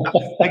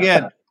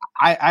 Again,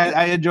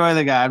 I enjoy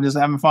the guy. I'm just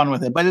having fun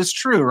with it. But it's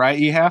true, right?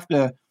 You have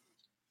to,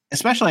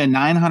 especially a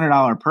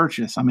 $900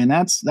 purchase. I mean,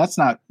 that's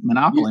not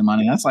monopoly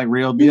money. That's like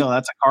real deal.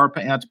 That's a car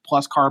pay. That's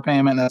plus car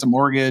payment. That's a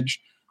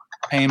mortgage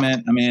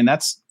payment. I mean,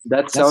 that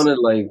sounded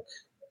like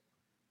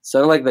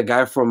the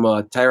guy from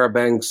Tyra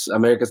Banks'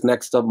 America's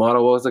Next Top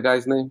Model. What was the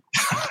guy's name?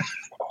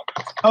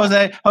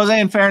 Jose,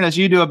 in fairness,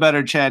 you do a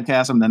better Chad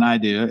Kassem than I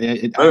do.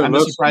 I'm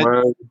just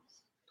surprised.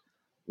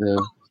 Yeah.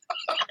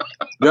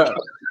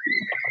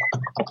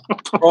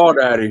 Oh,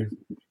 daddy.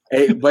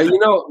 Hey, but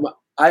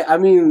I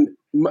mean,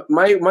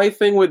 my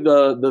thing with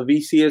the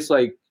VC is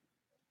like,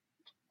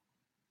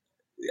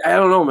 I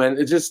don't know, man.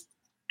 It's just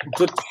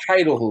the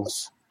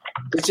titles.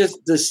 It's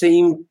just the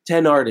same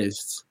 10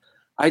 artists.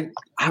 I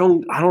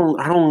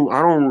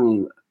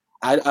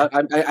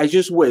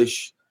just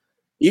wish.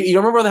 You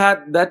remember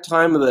that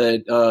time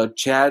that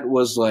Chad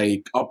was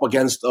like up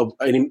against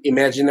an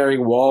imaginary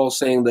wall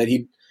saying that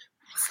he'd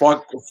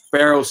fuck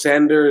Pharoah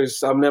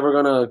Sanders. I'm never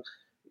gonna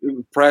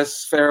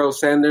press Pharoah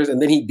Sanders, and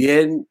then he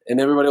did,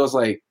 and everybody was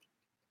like,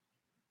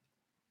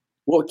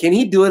 "Well, can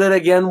he do it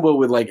again? But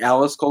with like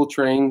Alice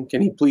Coltrane,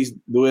 can he please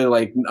do it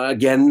like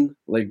again,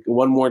 like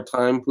one more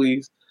time,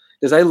 please?"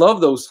 Because I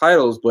love those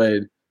titles,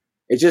 but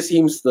it just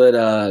seems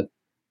that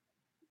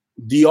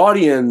the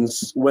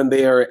audience, when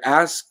they are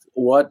asked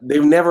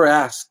they've never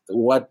asked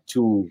what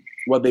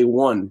they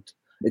want.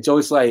 It's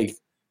always like,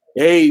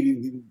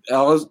 "Hey,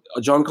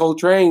 John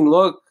Coltrane,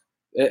 look,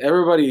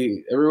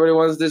 Everybody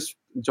wants this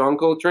John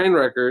Coltrane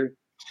record.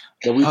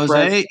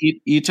 Jose,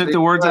 you took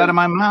the words out of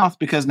my mouth,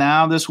 because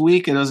now this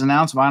week it was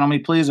announced, Vinyl Me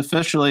Please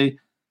officially,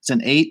 it's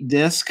an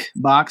 8-disc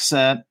box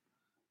set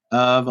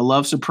of A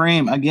Love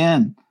Supreme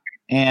again.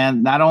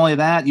 And not only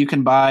that, you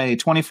can buy a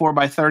 24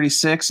 by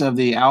 36 of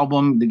the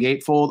album, the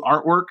Gatefold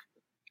artwork,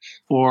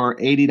 for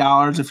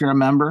 $80 if you're a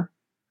member.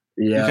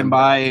 Yeah. You can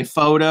buy a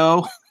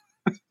photo,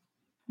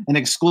 an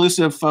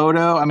exclusive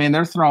photo. I mean,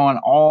 they're throwing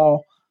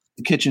all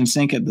the kitchen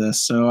sink at this.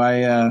 So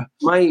I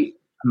like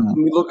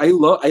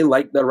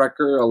the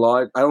record a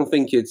lot. I don't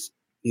think it's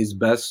his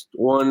best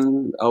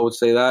one. I would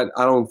say that.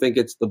 I don't think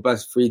it's the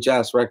best free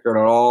jazz record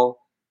at all.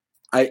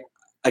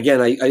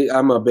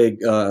 I'm a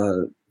big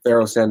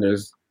Pharoah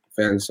Sanders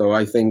fan, so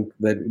I think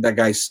that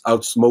guy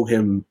outsmoke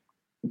him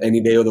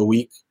any day of the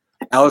week.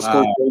 Alice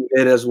Coltrane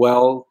did as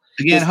well.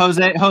 Again,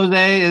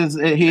 Jose is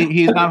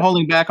he's not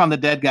holding back on the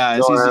dead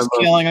guys. He's just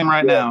killing him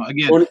right now.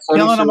 Again,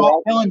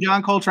 killing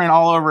John Coltrane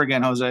all over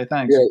again. Jose,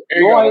 thanks.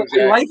 Yeah.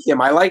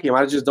 I like him.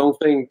 I just don't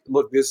think.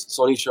 Look, this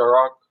Sonny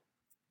Sharrock.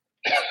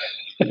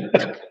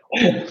 Should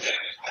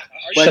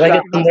I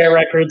get some of their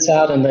records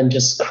out and then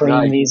just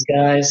cream these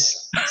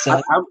guys?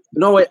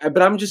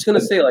 But I'm just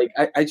gonna say, like,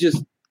 I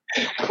just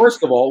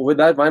first of all, with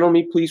that Vinyl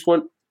Me Please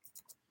one,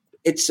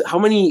 it's how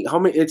many?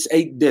 It's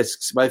 8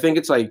 discs, but I think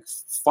it's like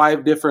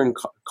 5 different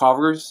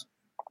covers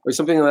or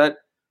something like that.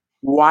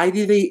 Why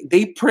do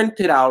they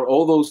printed out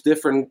all those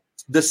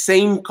the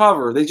same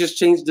cover? They just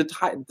changed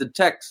the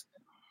text.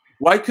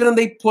 Why couldn't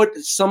they put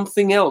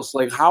something else?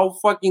 Like, how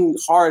fucking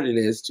hard it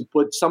is to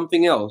put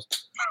something else?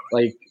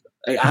 Like,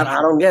 I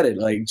don't get it.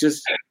 Like,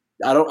 just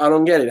I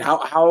don't get it.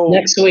 How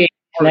next week,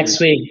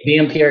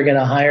 BMP are going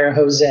to hire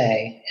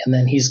Jose, and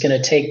then he's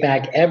going to take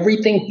back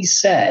everything he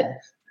said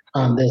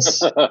on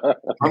this.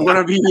 I'm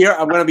gonna be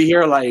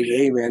here like,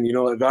 hey man,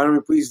 Vinyl Me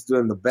Please is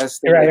doing the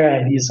best thing.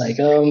 Right. He's like,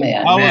 oh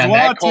man. I was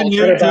watching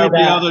YouTube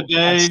the other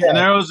day, and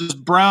there was this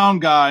brown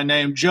guy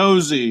named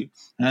Josie,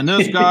 and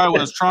this guy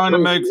was trying to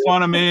make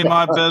fun of me and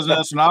my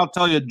business. And I'll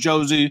tell you,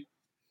 Josie,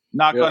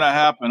 not gonna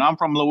happen. I'm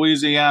from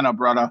Louisiana,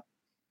 brother.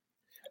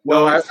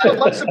 Well,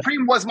 Love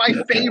Supreme was my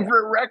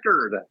favorite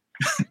record.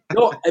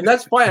 No, and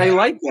that's fine. I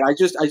like it.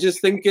 I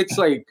just think it's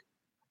like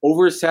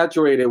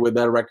oversaturated with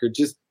that record.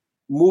 Just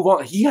move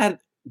on. He had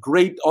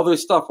great other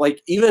stuff,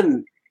 like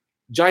even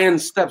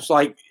Giant Steps,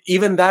 like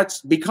even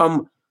that's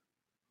become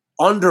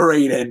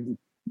underrated.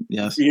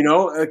 Yes.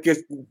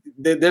 Because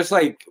there's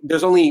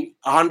only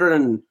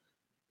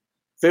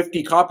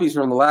 150 copies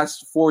from the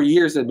last 4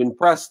 years that have been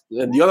pressed,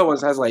 and the other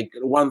ones has like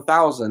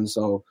 1,000.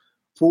 So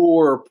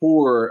poor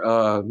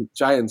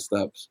Giant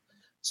Steps.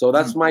 So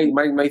that's my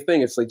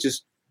thing. It's like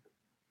just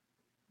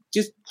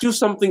do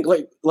something,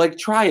 like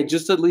try it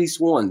just at least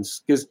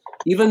once, because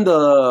even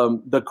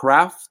the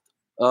Craft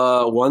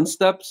one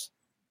steps,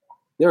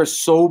 they're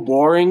so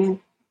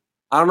boring.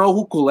 I don't know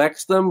who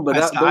collects them, but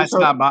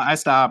I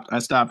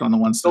stopped on the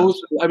one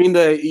steps. I mean,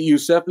 the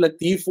Yusef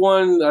Lateef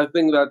one, I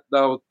think that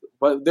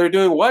but they're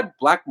doing what?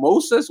 Black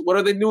Moses? What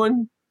are they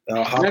doing?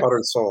 Hot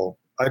Buttered Soul.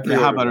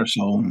 Hot Buttered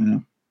Soul. Yeah.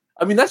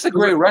 I mean, that's a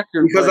great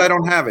record. Because I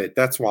don't have it.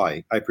 That's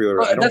why I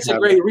pre-ordered. That's a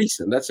great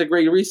reason. That's a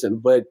great reason.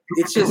 But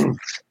it's just,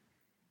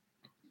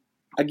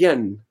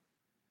 again,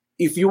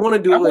 if you want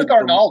to do I'm like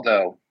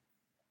Arnaldo.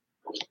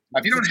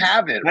 If you don't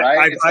have it,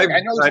 right?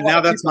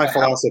 Now that's my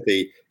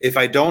philosophy. If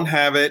I don't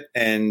have it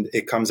and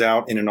it comes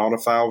out in an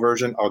audiophile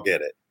version, I'll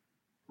get it.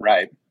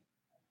 Right.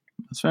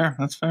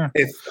 That's fair.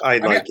 If I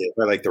like it,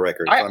 I like the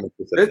record.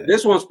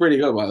 This one's pretty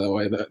good, by the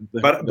way.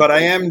 But I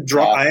am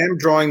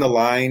drawing the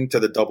line to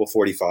the double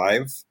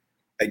 45.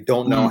 I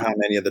don't know how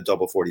many of the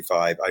double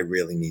 45 I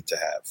really need to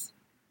have.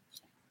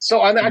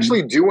 So I'm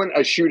actually doing a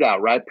shootout,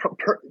 right?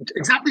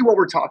 Exactly what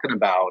we're talking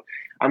about.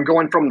 I'm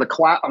going from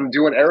I'm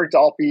doing Eric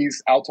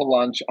Dolphy's Out to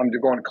Lunch. I'm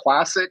going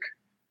classic.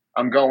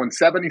 I'm going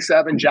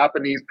 77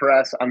 Japanese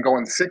press. I'm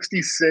going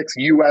 66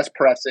 US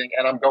pressing,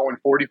 and I'm going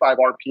 45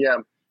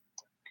 RPM.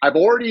 I've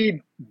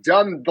already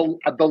done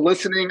the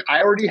listening.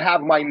 I already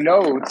have my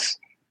notes.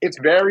 It's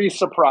very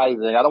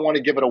surprising. I don't want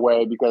to give it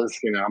away because,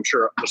 I'm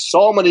sure there's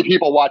so many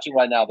people watching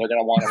right now. They're going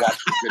to want to watch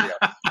this video.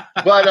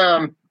 But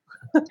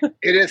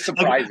it is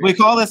surprising. We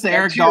call this the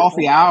Eric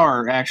Dolphy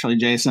Hour, actually,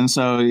 Jason.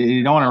 So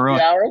you don't want to ruin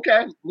it. Hour,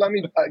 okay. Let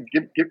me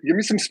give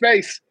me some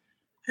space.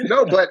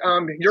 No, but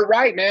you're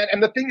right, man.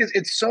 And the thing is,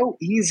 it's so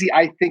easy,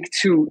 I think,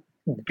 to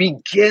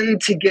begin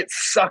to get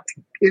sucked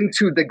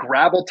into the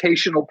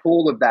gravitational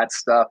pull of that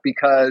stuff,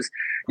 because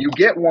you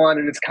get one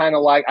and it's kind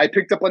of like, I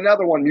picked up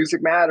another one,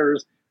 Music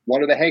Matters,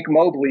 one of the Hank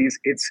Mobleys.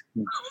 It's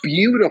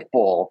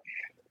beautiful,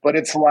 but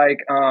it's like,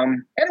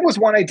 and it was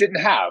one I didn't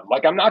have.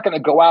 Like, I'm not going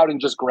to go out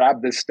and just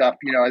grab this stuff,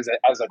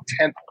 as a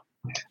 10th.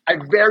 I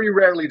very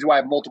rarely do I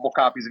have multiple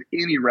copies of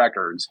any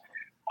records,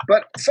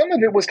 but some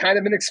of it was kind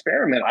of an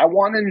experiment. I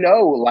want to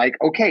know, like,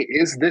 okay,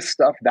 is this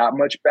stuff that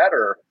much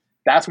better?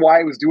 That's why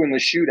I was doing the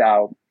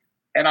shootout,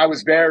 and I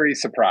was very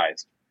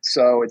surprised.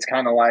 So it's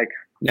kind of like,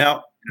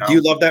 now, do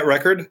you love that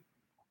record?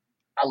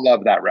 I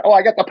love that record. Oh,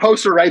 I got the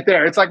poster right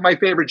there. It's like my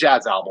favorite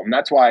jazz album.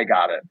 That's why I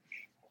got it.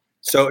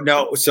 So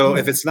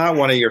if it's not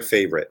one of your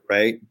favorite,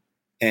 right,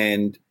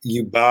 and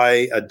you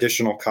buy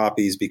additional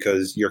copies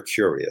because you're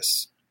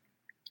curious,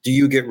 do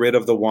you get rid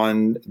of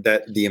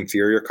the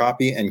inferior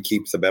copy and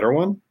keep the better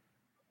one?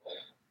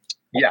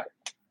 Yeah,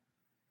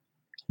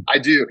 I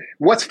do.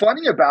 What's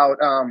funny about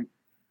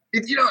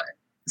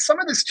some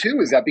of this too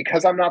is that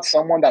because I'm not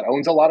someone that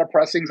owns a lot of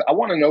pressings, I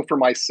want to know for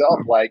myself,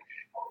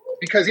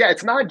 because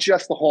it's not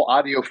just the whole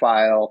audio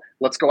file.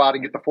 Let's go out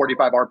and get the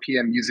 45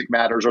 RPM Music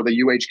Matters or the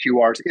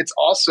UHQRs. It's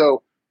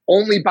also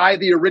only buy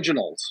the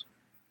originals,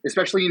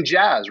 especially in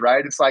jazz,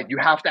 right? It's like you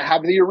have to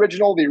have the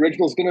original. The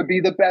original is going to be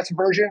the best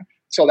version.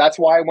 So that's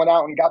why I went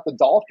out and got the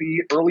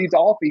early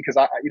Dolphy, because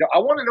I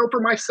want to know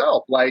for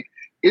myself,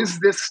 is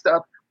this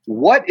stuff,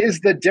 what is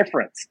the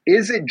difference?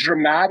 Is it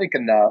dramatic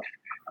enough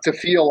to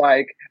feel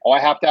like, I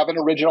have to have an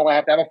original, I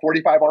have to have a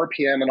 45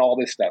 RPM and all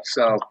this stuff.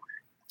 So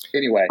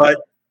anyway.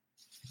 But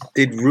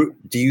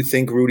do you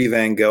think Rudy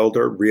Van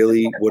Gelder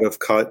really would have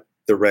cut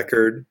the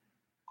record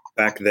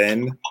back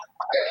then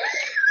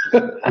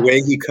the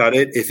way he cut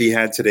it if he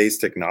had today's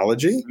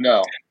technology?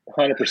 No,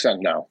 100%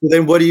 no.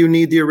 Then what do you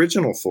need the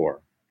original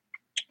for?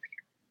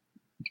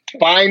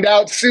 Find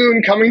out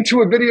soon, coming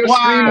to a video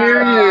screen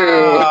near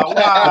you.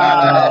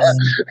 Wow.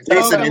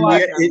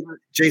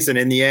 Jason,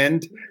 in the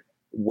end,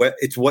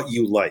 it's what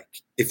you like.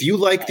 If you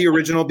like the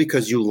original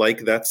because you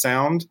like that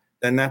sound,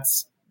 then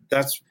that's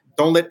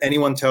don't let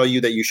anyone tell you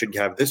that you should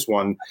have this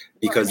one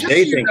because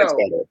they think it's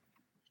better.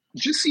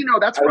 Just so you know,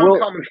 that's where I'm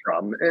coming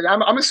from. And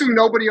I'm assuming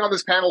nobody on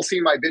this panel has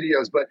seen my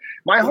videos, but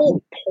my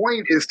whole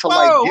point is to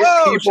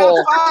give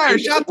people.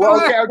 Shots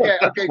fired.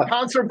 Okay.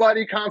 Concert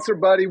buddy.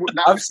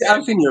 I've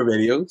seen your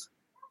videos.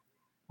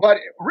 But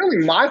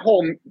really, my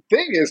whole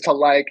thing is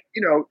to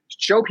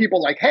show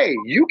people hey,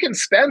 you can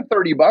spend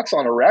 $30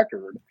 on a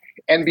record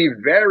and be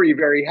very,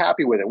 very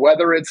happy with it.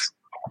 Whether it's,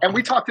 and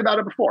we talked about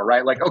it before,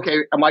 right?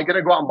 Okay, am I going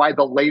to go out and buy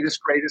the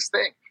latest, greatest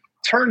thing?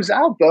 Turns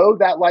out, though,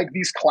 that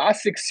these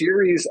classic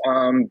series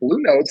Blue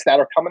Notes that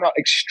are coming out,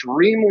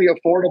 extremely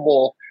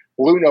affordable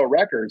Blue Note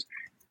records,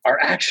 are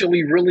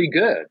actually really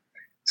good.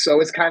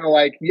 So it's kind of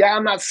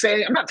I'm not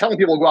telling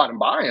people to go out and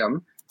buy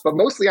them, but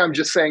mostly I'm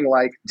just saying,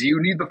 do you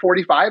need the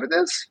 45 of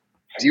this?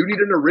 Do you need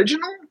an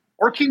original?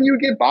 Or can you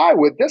get by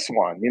with this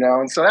one?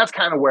 And so that's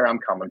kind of where I'm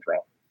coming from.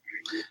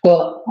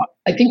 Well,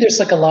 I think there's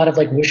a lot of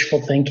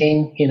wishful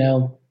thinking,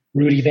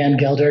 Rudy Van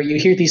Gelder. You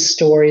hear these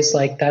stories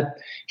that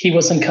he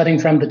wasn't cutting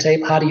from the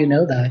tape. How do you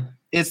know that?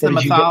 It's the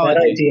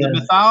mythology. The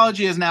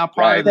mythology is now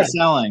part of the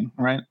selling,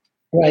 right?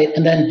 Right.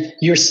 And then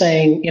you're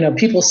saying,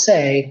 people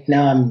say,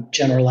 now I'm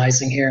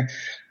generalizing here,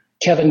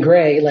 Kevin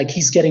Gray,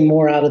 he's getting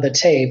more out of the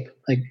tape.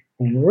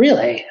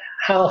 Really?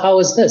 How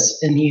is this?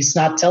 And he's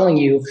not telling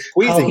you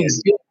how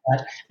he's doing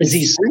that. Is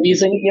he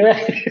squeezing?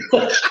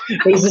 What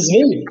does this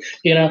mean?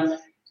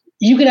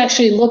 You could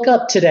actually look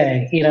up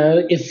today,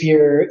 if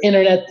your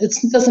internet, it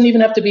doesn't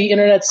even have to be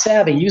internet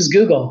savvy. Use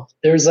Google.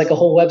 There's a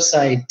whole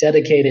website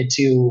dedicated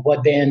to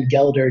what Van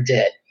Gelder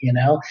did. He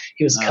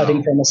was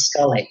cutting from a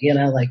Scully,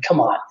 come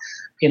on,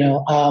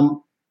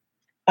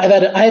 I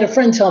had a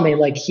friend tell me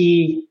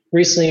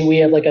recently we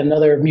have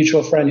another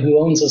mutual friend who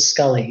owns a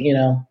Scully,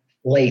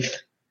 Lathe,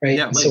 right?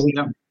 Yeah, so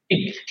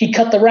he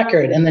cut the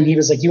record and then he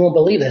was like, you won't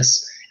believe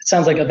this. It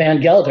sounds like a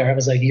Van Gelder. I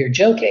was like, you're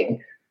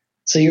joking.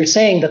 So you're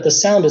saying that the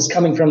sound is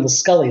coming from the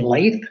Scully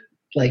lathe,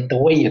 the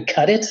way you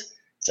cut it?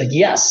 It's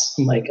yes.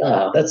 I'm like,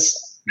 oh,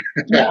 that's,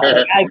 yeah.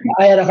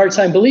 I had a hard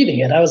time believing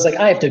it. I was like,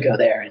 I have to go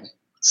there and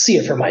see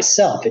it for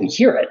myself and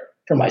hear it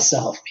for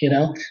myself,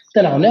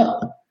 then I'll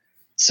know.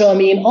 So, I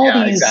mean,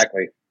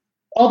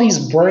 all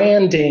these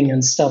branding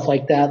and stuff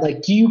like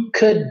that, you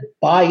could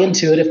buy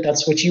into it if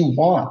that's what you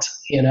want,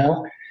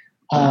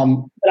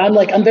 But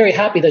I'm very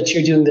happy that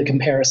you're doing the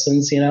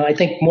comparisons. I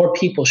think more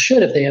people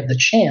should if they have the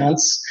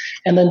chance,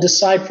 and then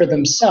decide for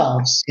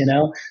themselves. And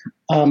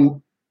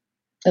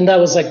that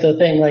was the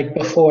thing.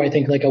 Before, I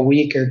think a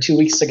week or 2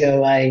 weeks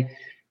ago, I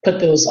put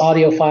those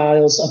audio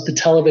files of the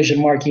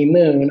Television Marquee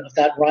Moon of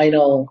that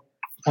Rhino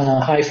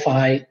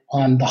hi-fi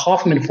on the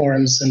Hoffman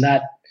forums, and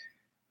that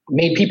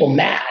made people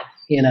mad.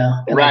 And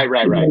right.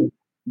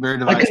 Very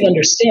divisive. I couldn't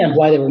understand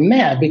why they were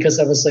mad because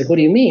I was like, what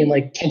do you mean?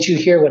 Can't you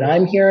hear what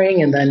I'm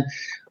hearing? And then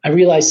I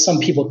realized some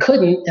people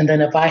couldn't. And then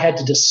if I had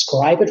to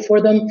describe it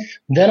for them,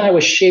 then I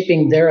was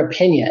shaping their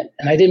opinion.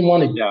 And I didn't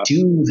want to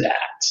do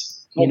that.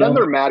 Well, then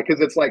they're mad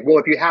because it's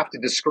if you have to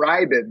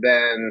describe it,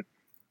 then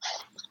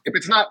if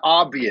it's not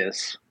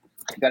obvious,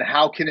 then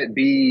how can it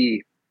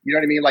be, you know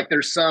what I mean?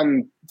 There's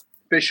some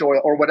fish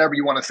oil or whatever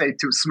you want to say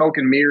to smoke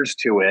and mirrors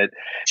to it.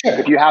 Sure.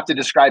 If you have to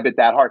describe it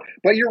that hard.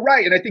 But you're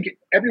right. And I think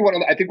I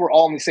think we're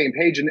all on the same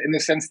page in the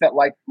sense that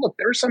look,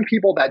 there are some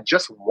people that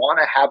just want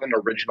to have an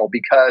original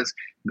because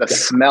the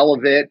smell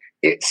of it,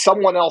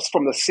 someone else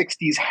from the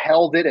 60s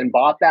held it and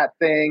bought that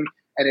thing.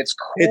 And it's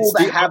cool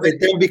to have it. It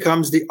then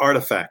becomes the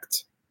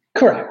artifact.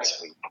 Correct.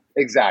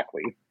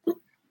 Exactly.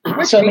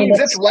 Which means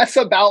it's less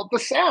about the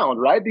sound,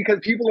 right? Because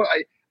people are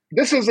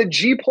this is a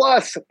G+,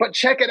 but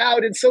check it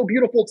out. It's so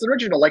beautiful. It's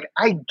original.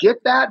 I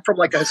get that from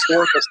a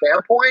historical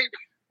standpoint,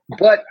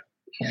 but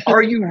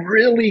are you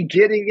really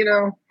getting,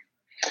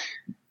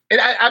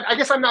 And I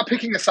guess I'm not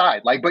picking a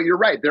side, like, but you're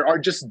right. There are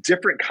just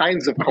different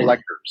kinds of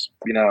collectors,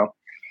 you know?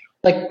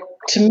 Like,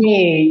 to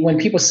me, when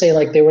people say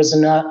like there was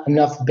not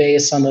enough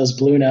bass on those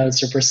Blue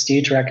Notes or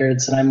Prestige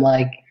records, and I'm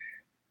like,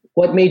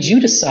 what made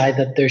you decide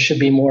that there should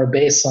be more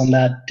bass on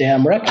that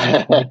damn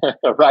record?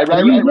 Like, right,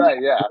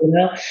 yeah. You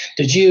know,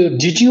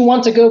 did you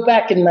want to go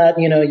back in that,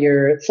 you know,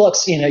 your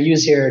flux, you know,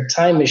 use your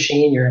time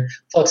machine, your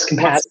flux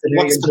capacitor,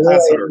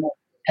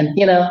 and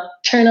you know,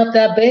 turn up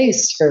that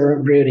bass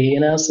for Rudy, you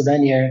know, so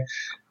then your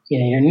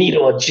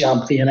needle would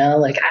jump, you know,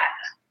 like,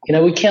 you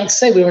know, we can't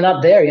say we were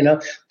not there, you know.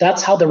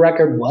 That's how the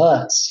record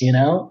was, you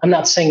know. I'm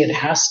not saying it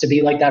has to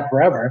be like that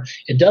forever.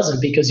 It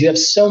doesn't, because you have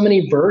so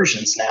many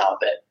versions now of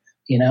it,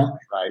 you know.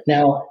 Right.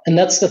 Now, and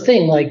that's the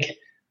thing, like,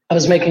 I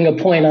was making a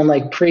point on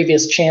like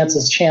previous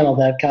Chance's channel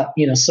that got,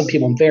 you know, some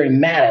people very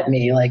mad at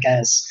me, like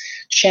as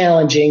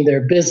challenging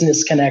their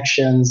business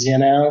connections, you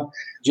know.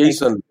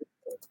 Jason,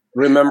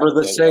 remember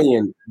the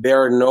saying,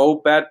 there are no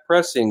bad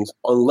pressings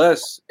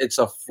unless it's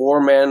a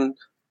 4-man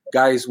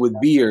guys with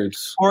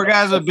beards. 4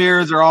 guys with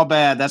beards are all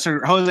bad. That's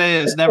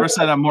Jose has never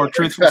said a more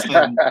truthful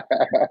statement.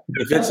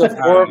 If it's a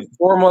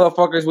four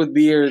motherfuckers with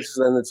beards,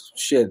 then it's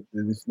shit.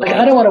 It's like,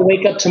 I don't want to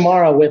wake up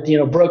tomorrow with, you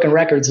know, broken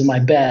records in my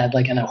bed,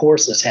 like in a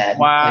horse's head.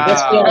 Wow. Like,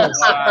 let's be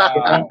honest.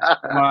 Wow.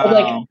 But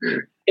like,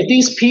 if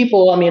these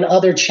people, I mean,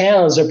 other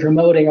channels are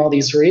promoting all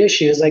these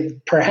reissues, like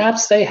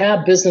perhaps they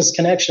have business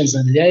connections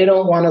and they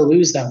don't want to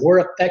lose that. We're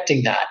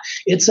affecting that.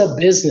 It's a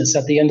business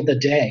at the end of the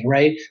day,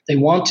 right? They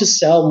want to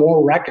sell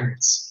more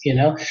records, you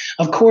know?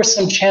 Of course,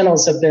 some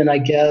channels have been, I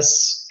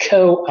guess,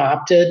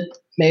 co-opted,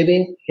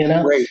 maybe, you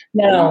know? Right.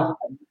 Now,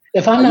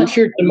 if I'm not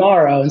here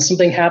tomorrow and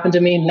something happened to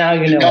me, now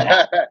you know what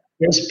happened.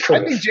 I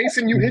think,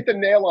 Jason, you hit the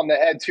nail on the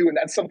head, too. And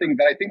that's something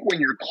that I think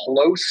when you're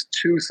close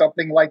to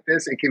something like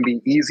this, it can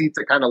be easy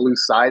to kind of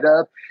lose sight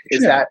of,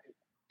 is that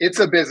it's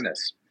a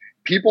business.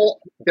 People,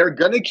 they're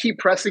going to keep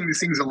pressing these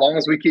things as long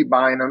as we keep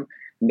buying them.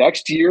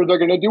 Next year, they're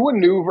going to do a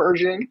new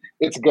version.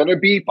 It's going to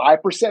be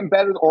 5%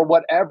 better or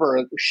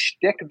whatever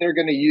shtick they're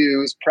going to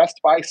use, pressed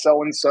by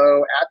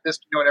so-and-so at this,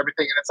 you know, and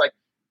everything. And it's like,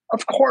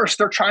 of course,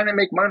 they're trying to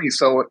make money.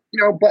 So,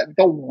 you know, but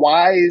the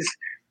wise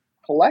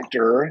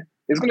collector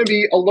is going to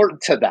be alert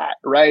to that,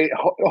 right?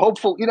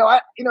 Hopefully, I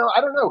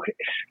don't know.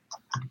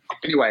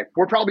 Anyway,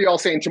 we're probably all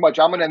saying too much.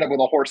 I'm going to end up with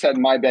a horse head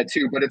in my bed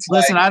too. But it's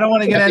listen. I don't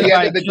want to get at the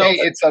end of the day.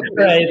 It's a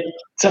right.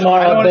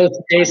 Tomorrow, both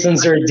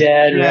Jasons are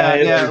dead.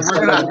 Right? Yeah.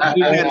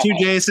 We got 2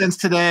 Jasons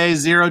today,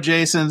 0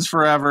 Jasons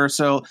forever.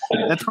 So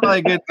that's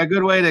probably a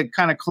good way to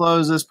kind of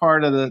close this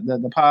part of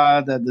the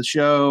pod, the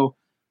show.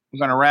 We're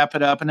going to wrap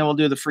it up, and then we'll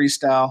do the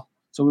freestyle.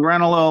 So we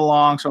ran a little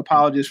long, so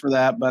apologies for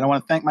that. But I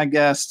want to thank my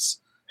guests.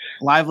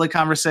 Lively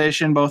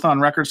conversation, both on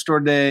Record Store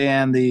Day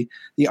and the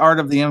art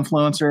of the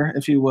influencer,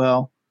 if you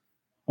will.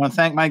 I want to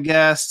thank my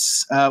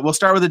guests. We'll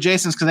start with the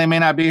Jasons because they may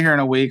not be here in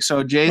a week.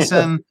 So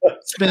Jason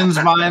Spins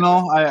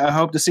Vinyl. I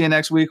hope to see you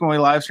next week when we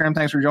live stream.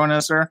 Thanks for joining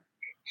us, sir.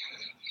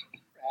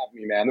 Have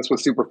me, man. This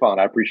was super fun.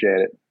 I appreciate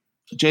it.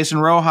 Jason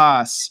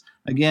Rojas.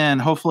 Again,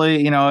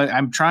 hopefully,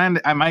 I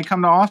might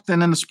come to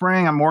Austin in the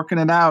spring. I'm working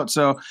it out.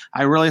 So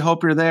I really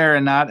hope you're there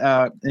and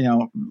not,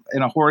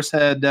 in a horse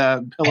head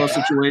pillow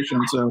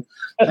situation. So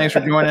thanks for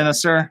joining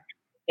us, sir.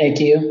 Thank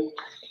you.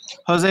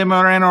 Jose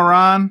Moreno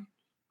Ron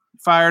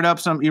fired up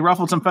you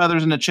ruffled some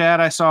feathers in the chat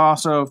I saw.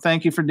 So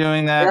thank you for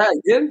doing that.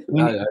 Yeah, I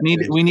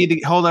did. We need to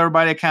hold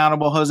everybody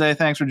accountable. Jose,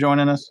 thanks for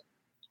joining us.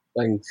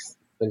 Thanks.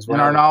 And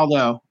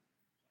Arnaldo,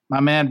 my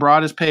man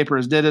brought his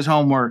papers, did his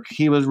homework.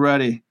 He was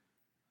ready.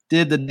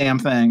 Did the damn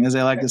thing, as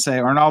they like to say.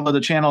 Arnaldo, the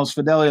channel is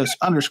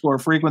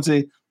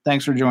Fidelius_frequency.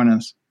 Thanks for joining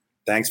us.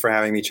 Thanks for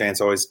having me, Chance.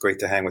 Always great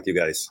to hang with you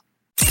guys.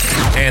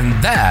 And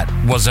that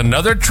was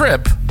another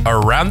trip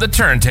around the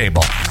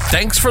turntable.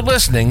 Thanks for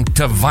listening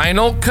to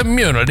Vinyl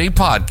Community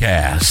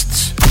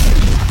Podcasts.